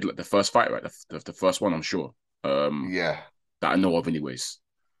like the first fight, right? The first one, I'm sure. That I know of, anyways.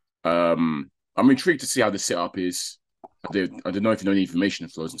 I'm intrigued to see how the setup is. I don't know if you know any information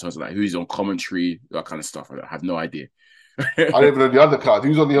Flows in terms of like who's on commentary, that kind of stuff. I have no idea. I don't even know the undercard.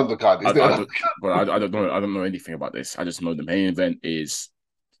 Who's on the undercard? I don't know anything about this. I just know the main event is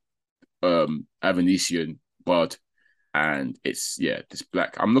Avanesian, Bud, and it's this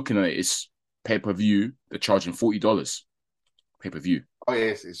Black. I'm looking at it. It's pay-per-view. They're charging $40 pay-per-view. Oh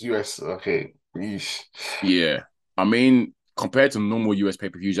yes, it's US. Okay. Yeesh. Yeah, I mean, compared to normal US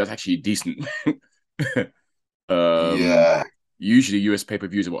pay-per-views, that's actually decent. Usually US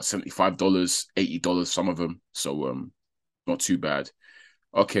pay-per-views are about $75, $80, some of them. So not too bad.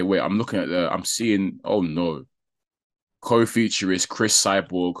 Okay, wait, I'm looking at I'm seeing, oh no. Co-feature is Chris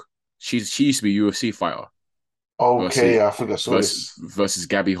Cyborg. She used to be a UFC fighter. Okay, I think I saw this. Versus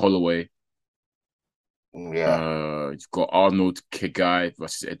Gabby Holloway. Yeah. You've got Arnold Kigai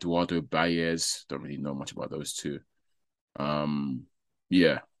versus Eduardo Baez. Don't really know much about those two. I'm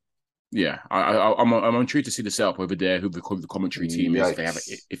intrigued to see the setup over there. Who the commentary team is?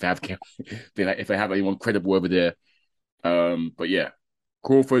 If they have anyone credible over there. But yeah,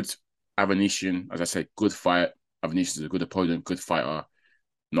 Crawford, Avanesian, as I said, good fight. Avanesian is a good opponent, good fighter.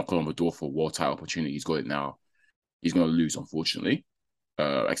 Knocking on the door for a world title opportunity. He's got it now. He's going to lose, unfortunately.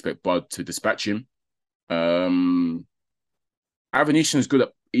 I expect Bud to dispatch him. Avanesyan is good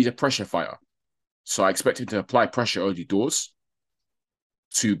he's a pressure fighter. So I expect him to apply pressure early doors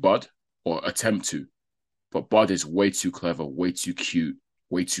to Bud or attempt to. But Bud is way too clever, way too cute,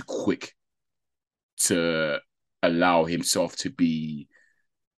 way too quick to allow himself to be,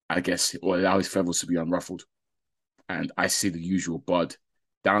 I guess, or allow his feathers to be unruffled. And I see the usual Bud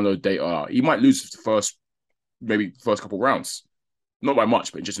download data. He might lose the first couple rounds. Not by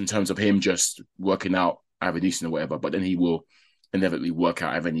much, but just in terms of him just working out Avanesyan or whatever. But then he will inevitably work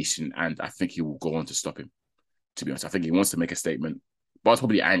out Avanesyan, and I think he will go on to stop him. To be honest, I think he wants to make a statement. Bud's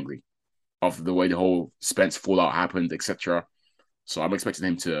probably angry of the way the whole Spence fallout happened, etc. So I'm expecting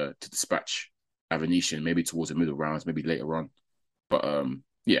him to dispatch Avanesyan maybe towards the middle rounds, maybe later on. But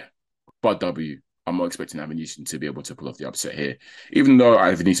yeah, Bud W. I'm not expecting Avanesyan to be able to pull off the upset here, even though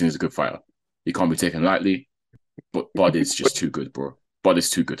Avanesyan is a good fighter. He can't be taken lightly, but Bud is just too good, bro. Bud is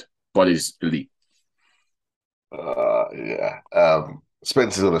too good. Bud is elite. Yeah.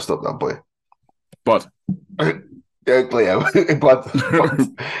 Spencer's gonna stop that boy. Bud. Yeah, but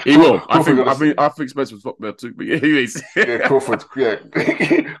he will. I think Spencer will stop there too. But anyways, yeah, Crawford. Yeah,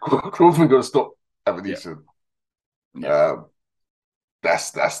 Crawford gonna stop Avanesyan. Yeah.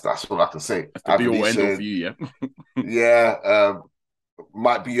 That's all I can say. That's the be all end all for you, yeah. Yeah.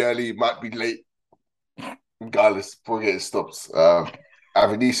 Might be early, might be late. Regardless, before getting stopped.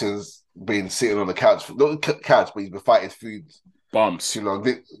 Avanesyan's been sitting on the couch, not the couch, but he's been fighting food bumps too long.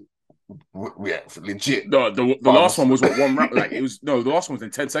 Yeah, legit. No, the last one was what, 1 round. Like it was the last one was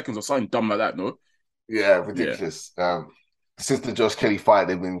in 10 seconds or something dumb like that. No. Yeah, ridiculous. Yeah. Since the Josh Kelly fight,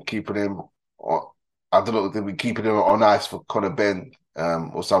 they've been keeping him. I don't know. They've been keeping him on ice for Conor Benn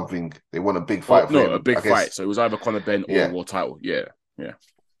or something. They want a big fight. A big fight. So it was either Conor Benn or world title. Yeah.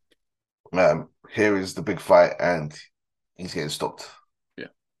 Here is the big fight, and he's getting stopped. Yeah.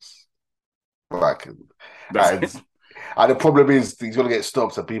 And the problem is he's going to get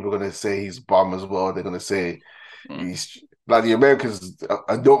stopped, and people are going to say he's bum as well. They're going to say he's like the Americans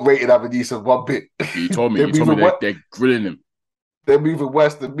are not rating Avanesyan one bit. You told me. They're grilling him. They're even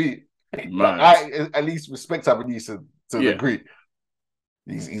worse than me. Like, I at least respect Avanesyan to a degree.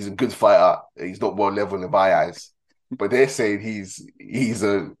 He's a good fighter. He's not well level in my eyes. But they're saying he's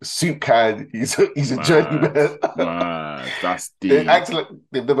a soup can. He's a journeyman. That's deep. They acting like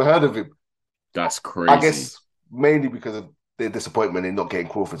they've never heard of him. That's crazy. I guess mainly because of their disappointment in not getting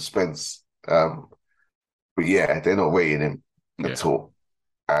Crawford Spence. But yeah, they're not rating him at all.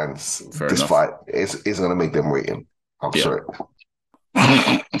 And this fight is going to make them rate him. I'm sorry.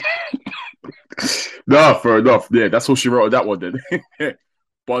 No, fair enough. Yeah, that's all she wrote on that one then.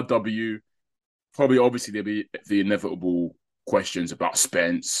 Bud W. Probably, obviously, there'll be the inevitable questions about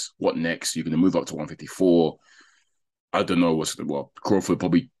Spence. What next? You're going to move up to 154. I don't know Crawford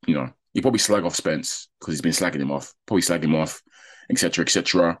probably, he probably slag off Spence because he's been slagging him off. Probably slag him off, etc.,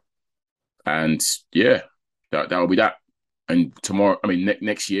 etc. And yeah, that will be that. And tomorrow,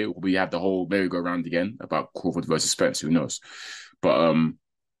 next year, we have the whole merry-go-round again about Crawford versus Spence. Who knows? But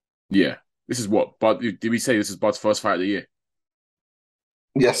yeah, this is what Bud. Did we say this is Bud's first fight of the year?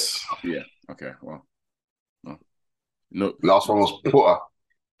 Yes. Yeah. Okay. Well. No. Last one was Porter.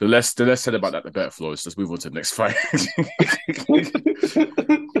 The less said about that, the better, Flores. Let's move on to the next fight.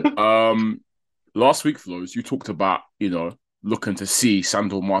 Last week, Flores, you talked about looking to see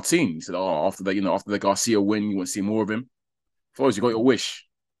Sandor Martin. You said, after the Garcia win, you want to see more of him. Flores, you got your wish.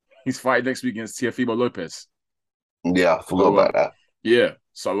 He's fighting next week against Teofimo Lopez. Yeah, I forgot about that. Yeah.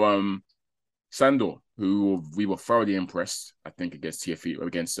 So Sandor, who we were thoroughly impressed, I think, against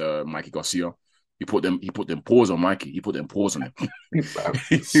Mikey Garcia. He put them paws on Mikey. He put them paws on him.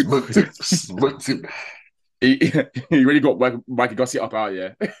 Smoked him. He really got Mikey Garcia up out,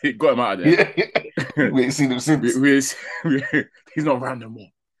 yeah. He got him out of there. Yeah. We ain't seen him since. He's not around no more.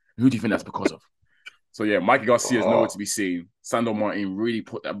 Who do you think that's because of? So yeah, Mikey Garcia is nowhere to be seen. Sandor Martin really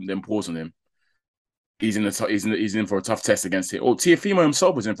put them paws on him. He's in for a tough test against it. Teofimo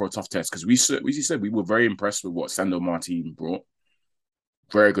himself was in for a tough test because we said we were very impressed with what Sandor Martin brought.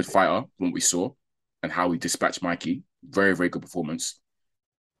 Very good fighter from what we saw and how he dispatched Mikey. Very, very good performance.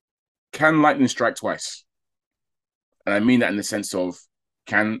 Can lightning strike twice? And I mean that in the sense of,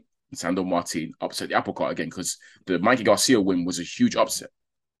 can Sandor Martin upset the apple cart again? Because the Mikey Garcia win was a huge upset.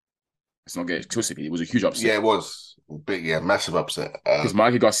 Let's not get it twisted. It was a huge upset. Yeah, it was. Big, massive upset. Because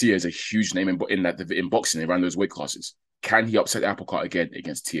Mikey Garcia is a huge name in boxing around those weight classes. Can he upset the apple cart again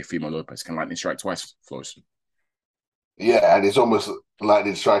against Teofimo Lopez? Can lightning strike twice, Flores? Yeah, and it's almost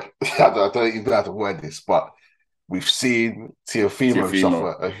lightning strike. I don't even know how to word this, but we've seen Teofimo Teofimo.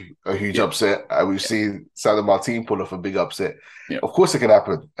 suffer a huge Yeah. upset, and we've Yeah. seen Sandro Martin pull off a big upset. Yeah. Of course, it can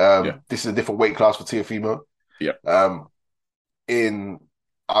happen. Yeah. This is a different weight class for Teofimo. Yeah. In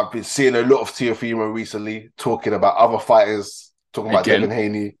I've been seeing a lot of Teofimo recently talking about other fighters, talking about Again. Devin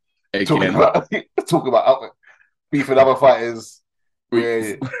Haney, Again. talking about beefing other fighters.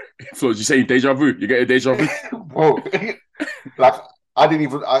 Wait, Flo, you saying deja vu? You get a deja vu? Bro, like I didn't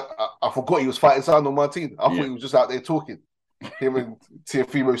even I forgot he was fighting Sandro Martin. I thought he was just out there talking. Him and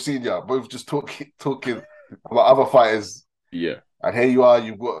Teofimo Senior both just talking about other fighters. Yeah. And here you are,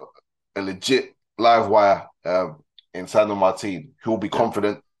 you've got a legit live wire in Sandro Martin who will be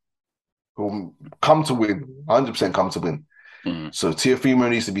confident, who will come to win, 100% come to win. Mm-hmm. So Teofimo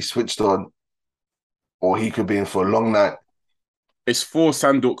needs to be switched on, or he could be in for a long night. It's for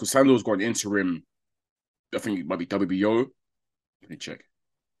Sandor, because Sandor's got an interim, I think it might be WBO. Let me check.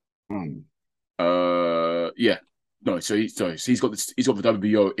 Yeah. No, so he's got the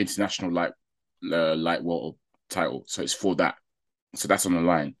WBO international light water title. So it's for that. So that's on the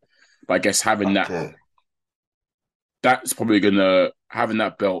line. But I guess having that's probably having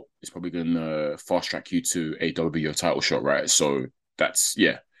that belt is probably gonna fast track you to a WBO title shot, right? So that's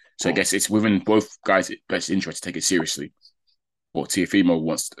So I guess it's within both guys' best interest to take it seriously. Well, Teofimo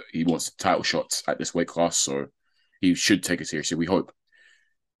wants title shots at this weight class, so he should take it seriously. We hope,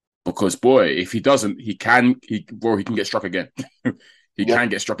 because boy, if he doesn't, he can get struck again. He can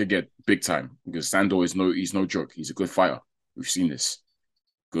get struck again, big time. Because Sandor he's no joke. He's a good fighter. We've seen this,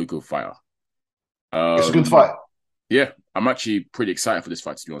 good fighter. It's a good fight. Yeah, I'm actually pretty excited for this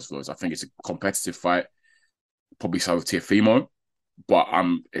fight, to be honest with you. I think it's a competitive fight. Probably start with Teofimo, but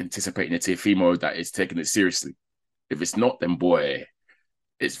I'm anticipating a Teofimo that is taking it seriously. If it's not, then boy,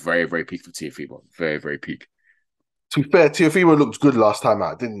 it's very, very peak for Teofimo. Very, very peak. To be fair, Teofimo looked good last time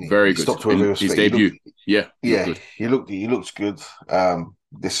out, didn't he? Very good. Stopped in his debut. He looked good.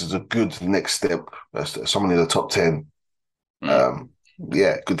 This is a good next step. Someone in the top 10.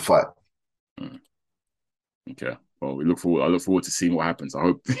 Good fight. Okay. Well, I look forward to seeing what happens. I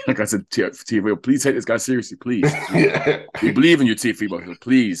hope, like I said, Teofimo, please take this guy seriously, please. We believe in you, Teofimo,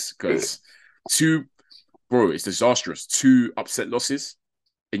 please, because it's disastrous. 2 upset losses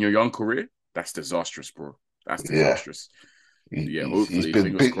in your young career. That's disastrous, bro. That's disastrous. Hopefully,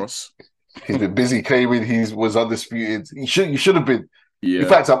 fingers crossed. He's been busy claiming he was undisputed. You should have been. Yeah. In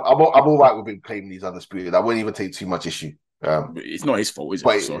fact, I'm all right with him claiming he's undisputed. I wouldn't even take too much issue. It's not his fault, is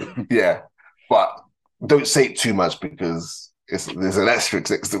it? So. Yeah, but don't say it too much because there's an asterisk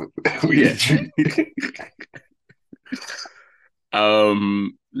next to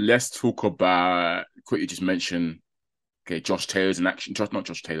it. Let's talk about quickly. Just mention, Josh Taylor's in action.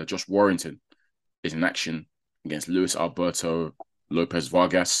 Josh Warrington is in action against Luis Alberto Lopez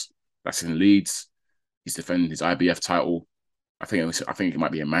Vargas. That's in Leeds. He's defending his IBF title. I think it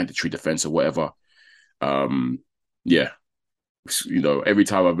might be a mandatory defense or whatever. Every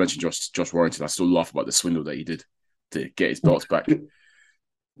time I've mentioned Josh Warrington, I still laugh about the swindle that he did to get his belts back.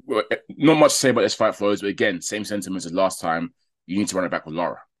 Not much to say about this fight, flows, but again, same sentiments as last time. You need to run it back with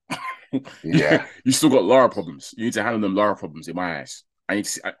Lara. You still got Lara problems. You need to handle them Lara problems in my eyes. I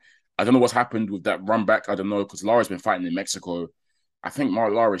don't know what's happened with that run back. I don't know, because Lara's been fighting in Mexico. I think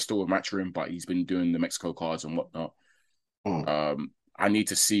Lara is still with Matchroom, but he's been doing the Mexico cards and whatnot. I need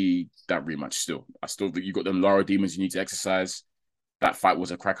to see that rematch still. I still think you got them Lara demons you need to exercise. That fight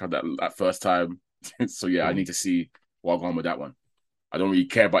was a cracker that first time. So I need to see what I'm going with that one. I don't really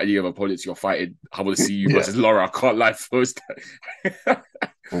care about any other opponents you're fighting. I want to see you versus Lara. I can't lie first.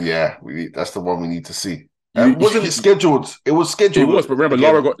 That's the one we need to see. Wasn't it scheduled? It was scheduled. It was, but remember,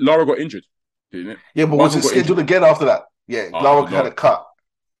 Lara got injured, didn't it? Yeah, but was it scheduled again after that? Yeah, Lara had a cut.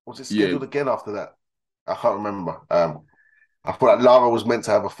 Was it scheduled again after that? I can't remember. I thought that Lara was meant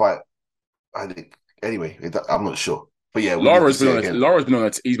to have a fight. Anyway, I'm not sure. But yeah, Lara's been on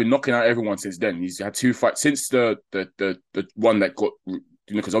it. He's been knocking out everyone since then. He's had 2 fights since the one that got,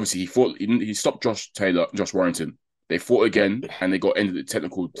 because obviously he stopped Josh Warrington. They fought again and they got ended the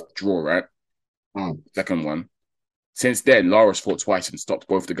technical draw, right? Second one. Since then, Lara's fought twice and stopped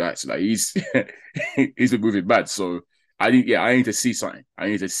both the guys. Like he's been moving bad. So I need to see something. I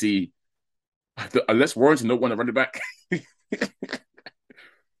need to see, unless Warrington don't want to run it back.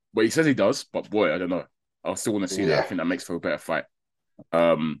 But he says he does. But boy, I don't know. I still want to see that. I think that makes for a better fight.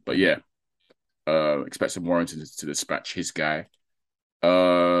 Expect some Warrington to dispatch his guy.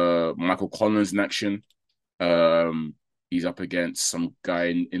 Michael Collins in action. He's up against some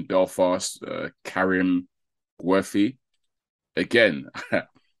guy in Belfast, Karim Worthy. Again,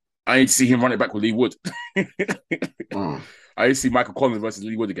 I need to see him run it back with Lee Wood. Mm. I need to see Michael Collins versus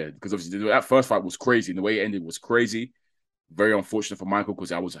Lee Wood again because obviously that first fight was crazy and the way it ended was crazy. Very unfortunate for Michael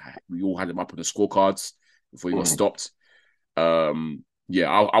because we all had him up on the scorecards before he got stopped. Yeah,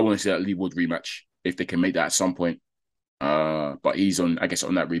 I want to see that Lee Wood rematch if they can make that at some point. But he's on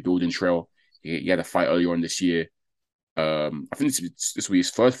that rebuilding trail. He had a fight earlier on this year. I think this will be his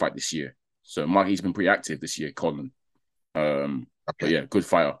first fight this year. So he's been pretty active this year, Colin. But yeah, good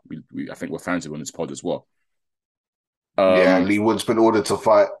fighter. I think we're fans of him on this pod as well. Yeah, Lee Wood's been ordered to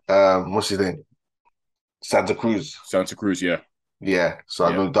fight. What's his name? Santa Cruz. Santa Cruz, yeah. Yeah, so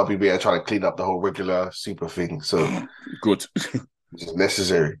I know WBA are trying to clean up the whole regular super thing. So good, it's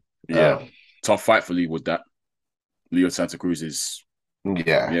necessary. Yeah, tough fight for Lee Wood. That Leo Santa Cruz is.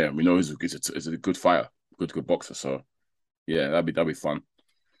 Yeah, we know he's a good fighter, good boxer. So yeah, that'd be fun.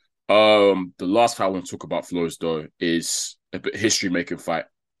 The last fight I want to talk about, Flores, though, is a bit history-making fight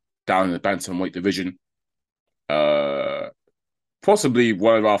down in the bantamweight division. Possibly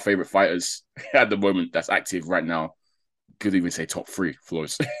one of our favorite fighters at the moment that's active right now. Could even say top 3,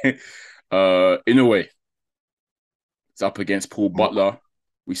 Flores. Inoue, it's up against Paul Butler.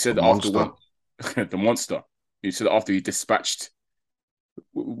 We said after the monster. You said after he dispatched.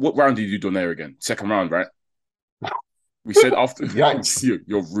 What round did you do Donaire again? Second round, right? We said after.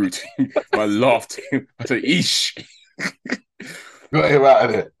 You're rude. I laughed. I said, "Eesh." Got him out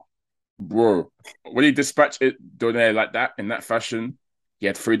of there, bro. When he dispatched it Donaire like that in that fashion, he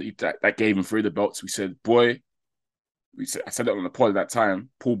had that gave him 3 of the belts. We said, boy. I said that on the pod at that time.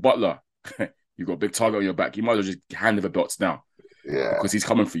 Paul Butler, you got a big target on your back. You might as well just hand the belts now, because he's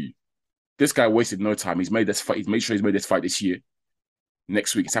coming for you. This guy wasted no time. He's made this fight. He's made sure he's made this fight this year.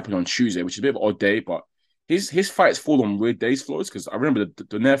 Next week, it's happening on Tuesday, which is a bit of an odd day, but his fights fall on weird days, Flores. Because I remember the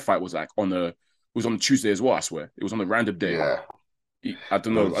Donaire fight was like on Tuesday as well. I swear it was on a random day. Yeah, I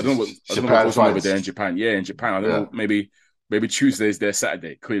don't know what goes on over there in Japan. Yeah, in Japan, I don't know. Maybe Tuesday is their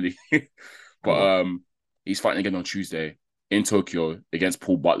Saturday. Clearly, but he's fighting again on Tuesday in Tokyo against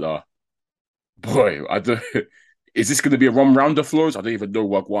Paul Butler. Boy, is this going to be a one rounder, Flores? I don't even know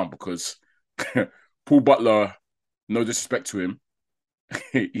what one, because Paul Butler, no disrespect to him,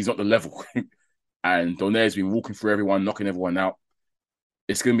 he's not the level. And Donaire's been walking through everyone, knocking everyone out.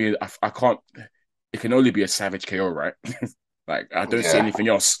 It's going to be, it can only be a savage KO, right? Like, I don't see anything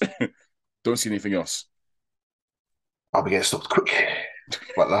else. Don't see anything else. I'll be getting stopped quick.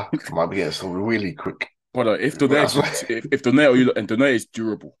 Butler might be getting stopped really quick. But if Donaire, and Donaire is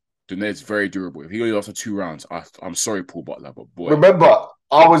durable, Donaire is very durable. If he only lost 2 rounds, I'm sorry, Paul Butler, but boy. Remember,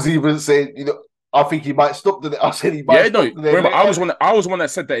 I was even saying, I think he might stop the. I said he might. Remember, I was one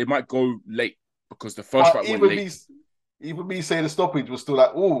that said that it might go late because the first fight went late. Even me saying the stoppage was still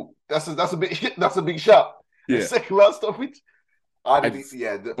like, oh, that's a big shot. Yeah. The second round stoppage. But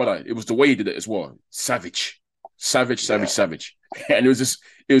it was the way he did it as well. Savage. And it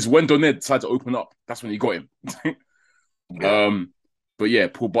was when Donaire decided to open up. That's when he got him. But yeah,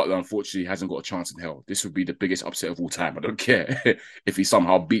 Paul Butler unfortunately hasn't got a chance in hell. This would be the biggest upset of all time. I don't care if he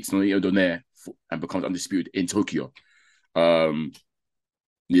somehow beats Nonito Donaire and becomes undisputed in Tokyo.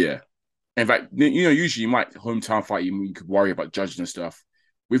 Yeah. In fact, usually you might hometown fight, you could worry about judges and stuff.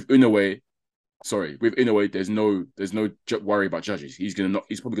 With Inoue, there's no worry about judges. He's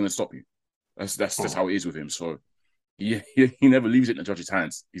probably gonna stop you. That's just how it is with him. So he never leaves it in the judge's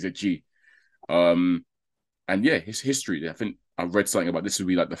hands. He's a G. And yeah, his history. I think I read something about this would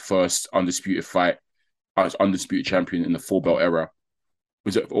be like the first undisputed fight as undisputed champion in the 4-belt era.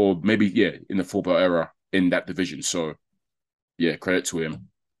 Was it, or maybe in the 4-belt era in that division. So yeah, credit to him.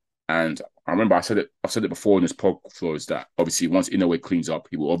 And I remember I've said it before in this podcast, Flores, that obviously once Inoue cleans up,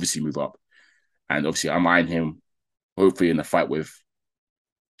 he will obviously move up. And obviously I'm eyeing him hopefully in the fight with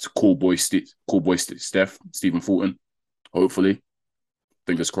cool boy Steph, Stephen Fulton. Hopefully.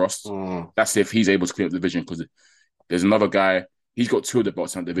 Fingers crossed. That's if he's able to clear up the division, because there's another guy, he's got 2 of the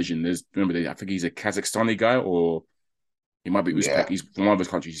belts in that division. I think he's a Kazakhstani guy, or he might be Uzbek. Yeah. He's from one of his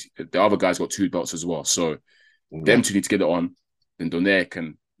countries. The other guy's got 2 belts as well. So them 2 need to get it on. Then Donaire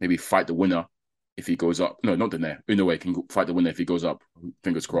can maybe fight the winner if he goes up. No, not Donaire. Inoue can fight the winner if he goes up.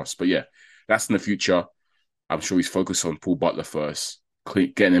 Fingers crossed. But yeah, that's in the future. I'm sure he's focused on Paul Butler first,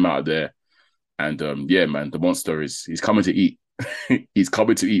 getting him out of there. And yeah, man, the monster he's coming to eat. He's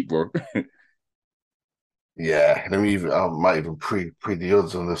coming to eat, bro. Yeah, I might even pre the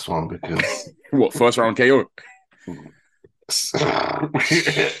odds on this one, because what, first round KO?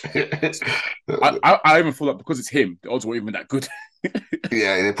 I even thought that because it's him, the odds weren't even that good.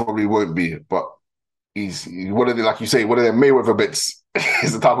 Yeah, they probably won't be, but he's one of the, like you say, one of their Mayweather bets.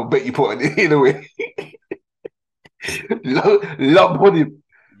 Is the type of bet you put in a way. Love on him.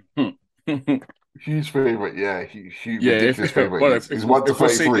 Huge favorite, yeah, huge, Yeah, ridiculous favorite. but He's 1 to if we're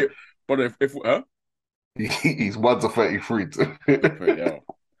saying 33. it, but if huh? He's 1 to 33. Yeah.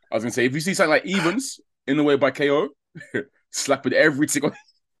 I was gonna say if you see something like evens in the way by KO, slap it every single.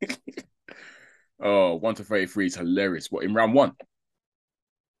 Oh, 1 to 33 is hilarious. What in round one?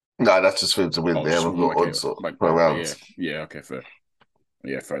 No, that's just for him to win. Oh, They just haven't rule got by KO. odds per But round. yeah, okay, fair.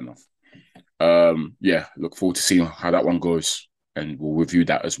 Yeah, fair enough. Yeah, look forward to seeing how that one goes, and we'll review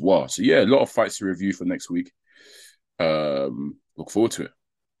that as well. So yeah, a lot of fights to review for next week. Look forward to it.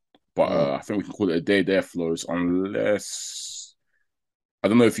 But I think we can call it a day there, Flows, unless I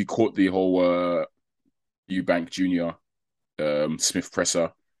don't know if you caught the whole Eubank Jr. Smith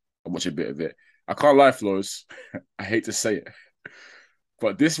presser. I watched a bit of it. I can't lie, Flows. I hate to say it,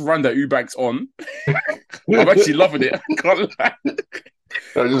 but this run that Eubank's on, I'm actually loving it. I can't lie.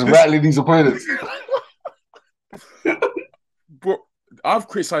 They're just rattling these opponents. Bro, I've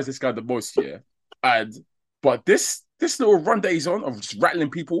criticized this guy the most, yeah. But this little run that he's on of just rattling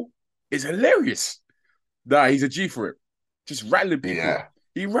people is hilarious. Nah, he's a G for it. Just rattling people. Yeah.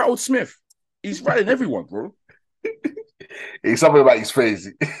 He rattled Smith. He's rattling everyone, bro. It's something about his face.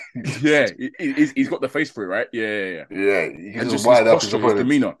 Yeah, he's got the face for it, right? Yeah. Yeah, you can And just just his wind up his posture, his opponents.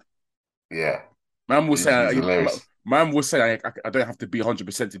 demeanor. Yeah. Man was saying, hilarious. man was saying, I don't have to be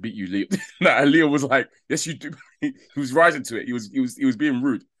 100% to beat you, Leo. Nah, Leo was like, yes, you do. He was rising to it. He was being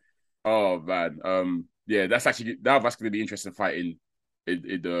rude. Oh man, yeah, that's going to be interesting fight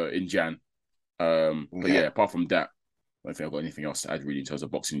in Jan. But yeah, apart from that, I don't think I've got anything else to add really in terms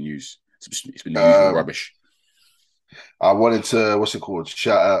of boxing news. It's been the usual rubbish. I wanted to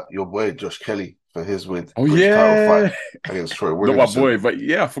shout out your boy Josh Kelly for his win. Oh yeah, fight against Troy not Williamson. my boy, but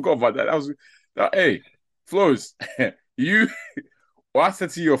yeah, I forgot about that. Hey, Flows, you. Well, I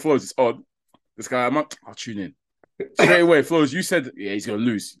said to you, Flows, it's odd. This guy, I'll tune in straight away. Flows, you said yeah, he's gonna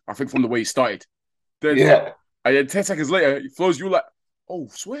lose. I think from the way he started. Then and then 10 seconds later, Flows, you were like, oh,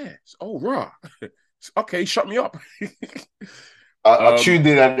 swear, oh rah, okay, shut me up. I tuned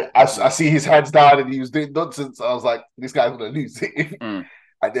in and I see his hands down and he was doing nonsense. I was like, this guy's gonna lose. And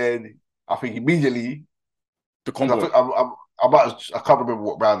then I think immediately the combo. I can't remember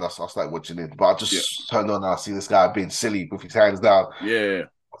what round I started watching it, but I just turned on and I see this guy being silly with his hands down. Yeah,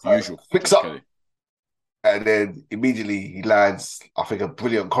 usual. Fix up. Kelly. And then immediately he lands, I think, a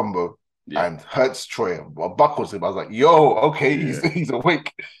brilliant combo and hurts Troy. Buckles him. I was like, yo, okay, he's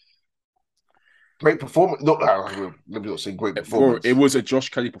awake. Great performance. Let me not say great performance. It was a Josh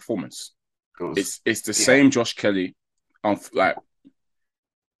Kelly performance. It's the same Josh Kelly. Like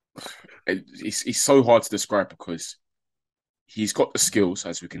it's so hard to describe because he's got the skills,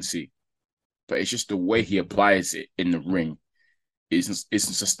 as we can see, but it's just the way he applies it in the ring isn't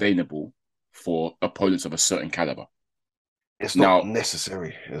sustainable for opponents of a certain caliber. It's not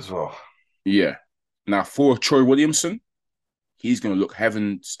necessary as well. Yeah. Now for Troy Williamson, he's going to look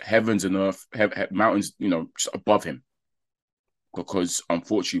heavens and earth, mountains, just above him. Because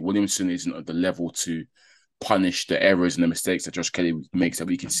unfortunately, Williamson isn't at the level to punish the errors and the mistakes that Josh Kelly makes that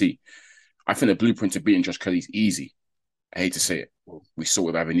we can see. I think the blueprint to beating Josh Kelly is easy. I hate to say it. We saw it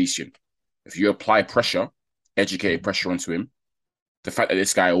with Avanesian. If you apply pressure, educated pressure onto him, the fact that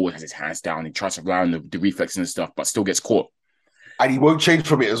this guy always has his hands down, he tries to rely on the reflexes and stuff, but still gets caught. And he won't change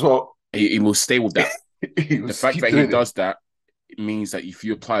from it as well. He will stay with that. The fact that he does that, it means that if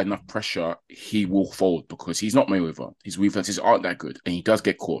you apply enough pressure, he will fold because he's not Mayweather. His reflexes aren't that good, and he does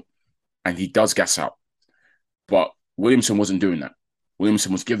get caught, and he does gas out. But Williamson wasn't doing that.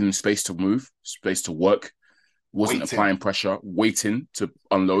 Williamson was giving him space to move, space to work, wasn't applying pressure, waiting to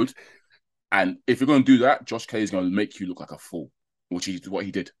unload. And if you're going to do that, Josh Kelly is going to make you look like a fool, which is what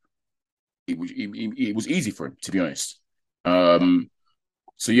he did. It was easy for him, to be honest.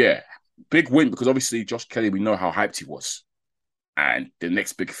 So yeah, big win because obviously Josh Kelly, we know how hyped he was. And the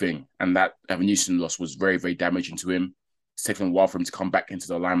next big thing, and that Evan loss was very, very damaging to him. It's taken a while for him to come back into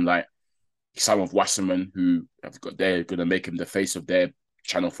the limelight. He's signed with Wasserman, who they're going to make him the face of their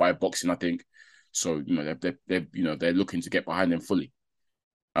Channel 5 boxing, I think. So they're looking to get behind him fully.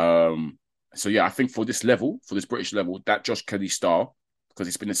 So yeah, I think for this British level, that Josh Kelly style, because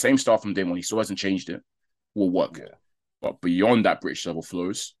it's been the same style from day one, he still hasn't changed it, will work. Yeah. But beyond that British level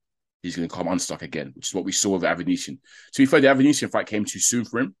Flows, he's going to come unstuck again, which is what we saw with Avanesian. To be fair, the Avanesian fight came too soon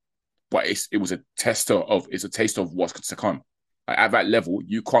for him, but it was a taste of what's to come. At that level,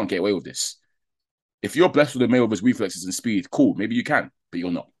 you can't get away with this. If you're blessed with the Mayweather's reflexes and speed, cool, maybe you can, but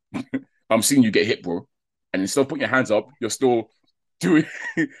you're not. I'm seeing you get hit, bro. And instead of putting your hands up, you're still doing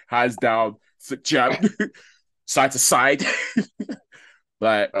hands down, flick jab, side to side.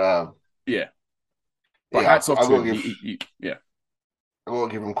 Yeah. But hats off to him. I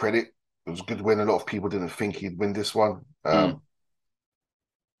gotta give him credit. was a good win. A lot of people didn't think he'd win this one. Mm.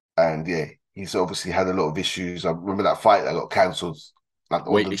 And yeah, he's obviously had a lot of issues. I remember that fight that got cancelled, like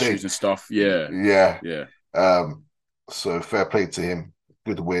weight on the issues day. and stuff. Yeah. Yeah. So fair play to him.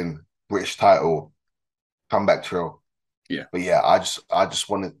 Good win. British title. Comeback trail. Yeah. But yeah, I just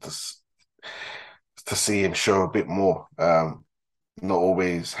wanted to see him show a bit more. Not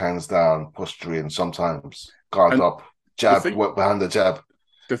always hands down, posturing, sometimes guard And up, jab, work behind the jab.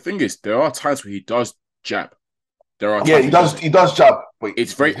 The thing is, there are times where he does jab. There are times he does jab. But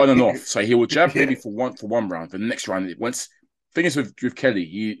it's very on and off. So he will jab maybe for one round. The next round, thing is with Kelly,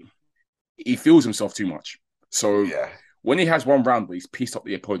 he feels himself too much. So when he has one round where he's pieced up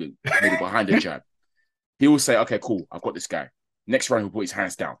the opponent, maybe behind the jab, he will say, "Okay, cool, I've got this guy." Next round, he'll put his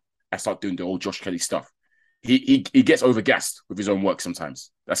hands down and start doing the old Josh Kelly stuff. He gets overgassed with his own work sometimes.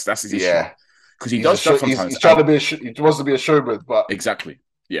 That's his issue. Yeah, because he does stuff sometimes. He's trying to be he wants to be a showman, but exactly.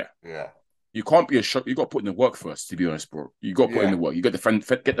 Yeah. Yeah. You can't be you got to put in the work first, to be honest, bro. You got to put in the work. You got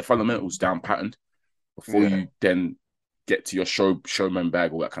to get the fundamentals down patterned before you then get to your showman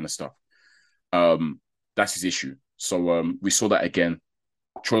bag, all that kind of stuff. That's his issue. So we saw that again.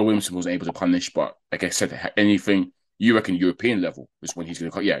 Troy Williamson wasn't able to punish, but like I said, anything you reckon European level is when he's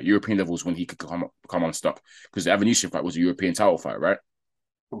going to European level is when he could come unstuck, because the Avanesyan fight was a European title fight, right?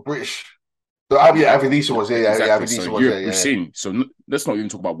 British. So, Avanesyan was exactly. So we've seen. So let's not even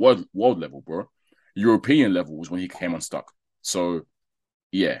talk about world level, bro. European level was when he came unstuck. So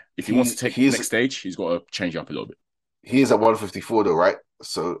yeah, if he wants to take the next stage, he's got to change up a little bit. He is at 154 though, right?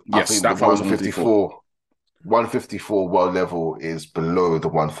 So yes, I think that the 154 world level is below the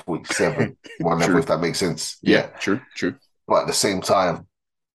 147 one level, if that makes sense. Yeah, true. But at the same time,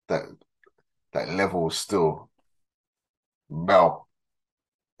 that level is still Mel,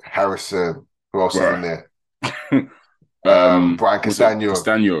 Harrison, who else is in there? Brian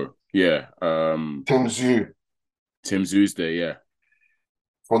Castano, yeah. Tim Zhu's there, yeah.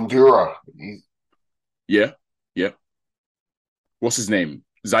 Hondura. Yeah. What's his name?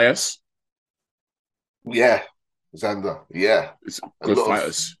 Zayas? Yeah. Xander. Yeah. It's good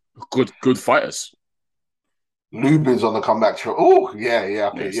fighters. Good fighters. Lubin's on the comeback trail. Oh,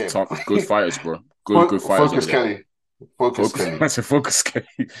 yeah. Top. Good fighters, bro. Good fighters. Focus Kelly. Focus Kelly. That's a Focus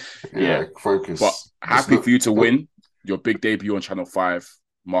Kelly. Yeah. Focus. But happy for you to win your big debut on Channel 5,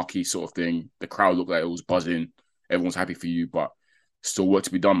 marquee sort of thing. The crowd looked like it was buzzing. Everyone's happy for you, but still work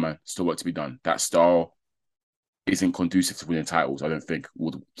to be done, man. Still work to be done. That style isn't conducive to winning titles, I don't think.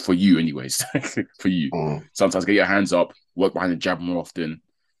 Well, for you, anyways. For you. Sometimes get your hands up, work behind the jab more often,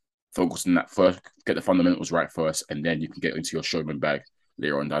 focus on that first, get the fundamentals right first, and then you can get into your showman bag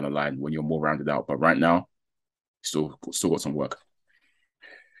later on down the line when you're more rounded out. But right now, still got some work.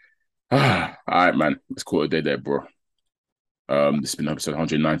 All right, man. Let's call it a day there, bro. This has been episode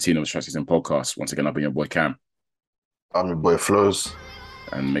 119 of the Track Season Podcast. Once again, I've been your boy Cam. I'm your boy Flows.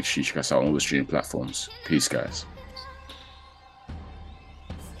 And make sure you check us out on all the streaming platforms. Peace, guys.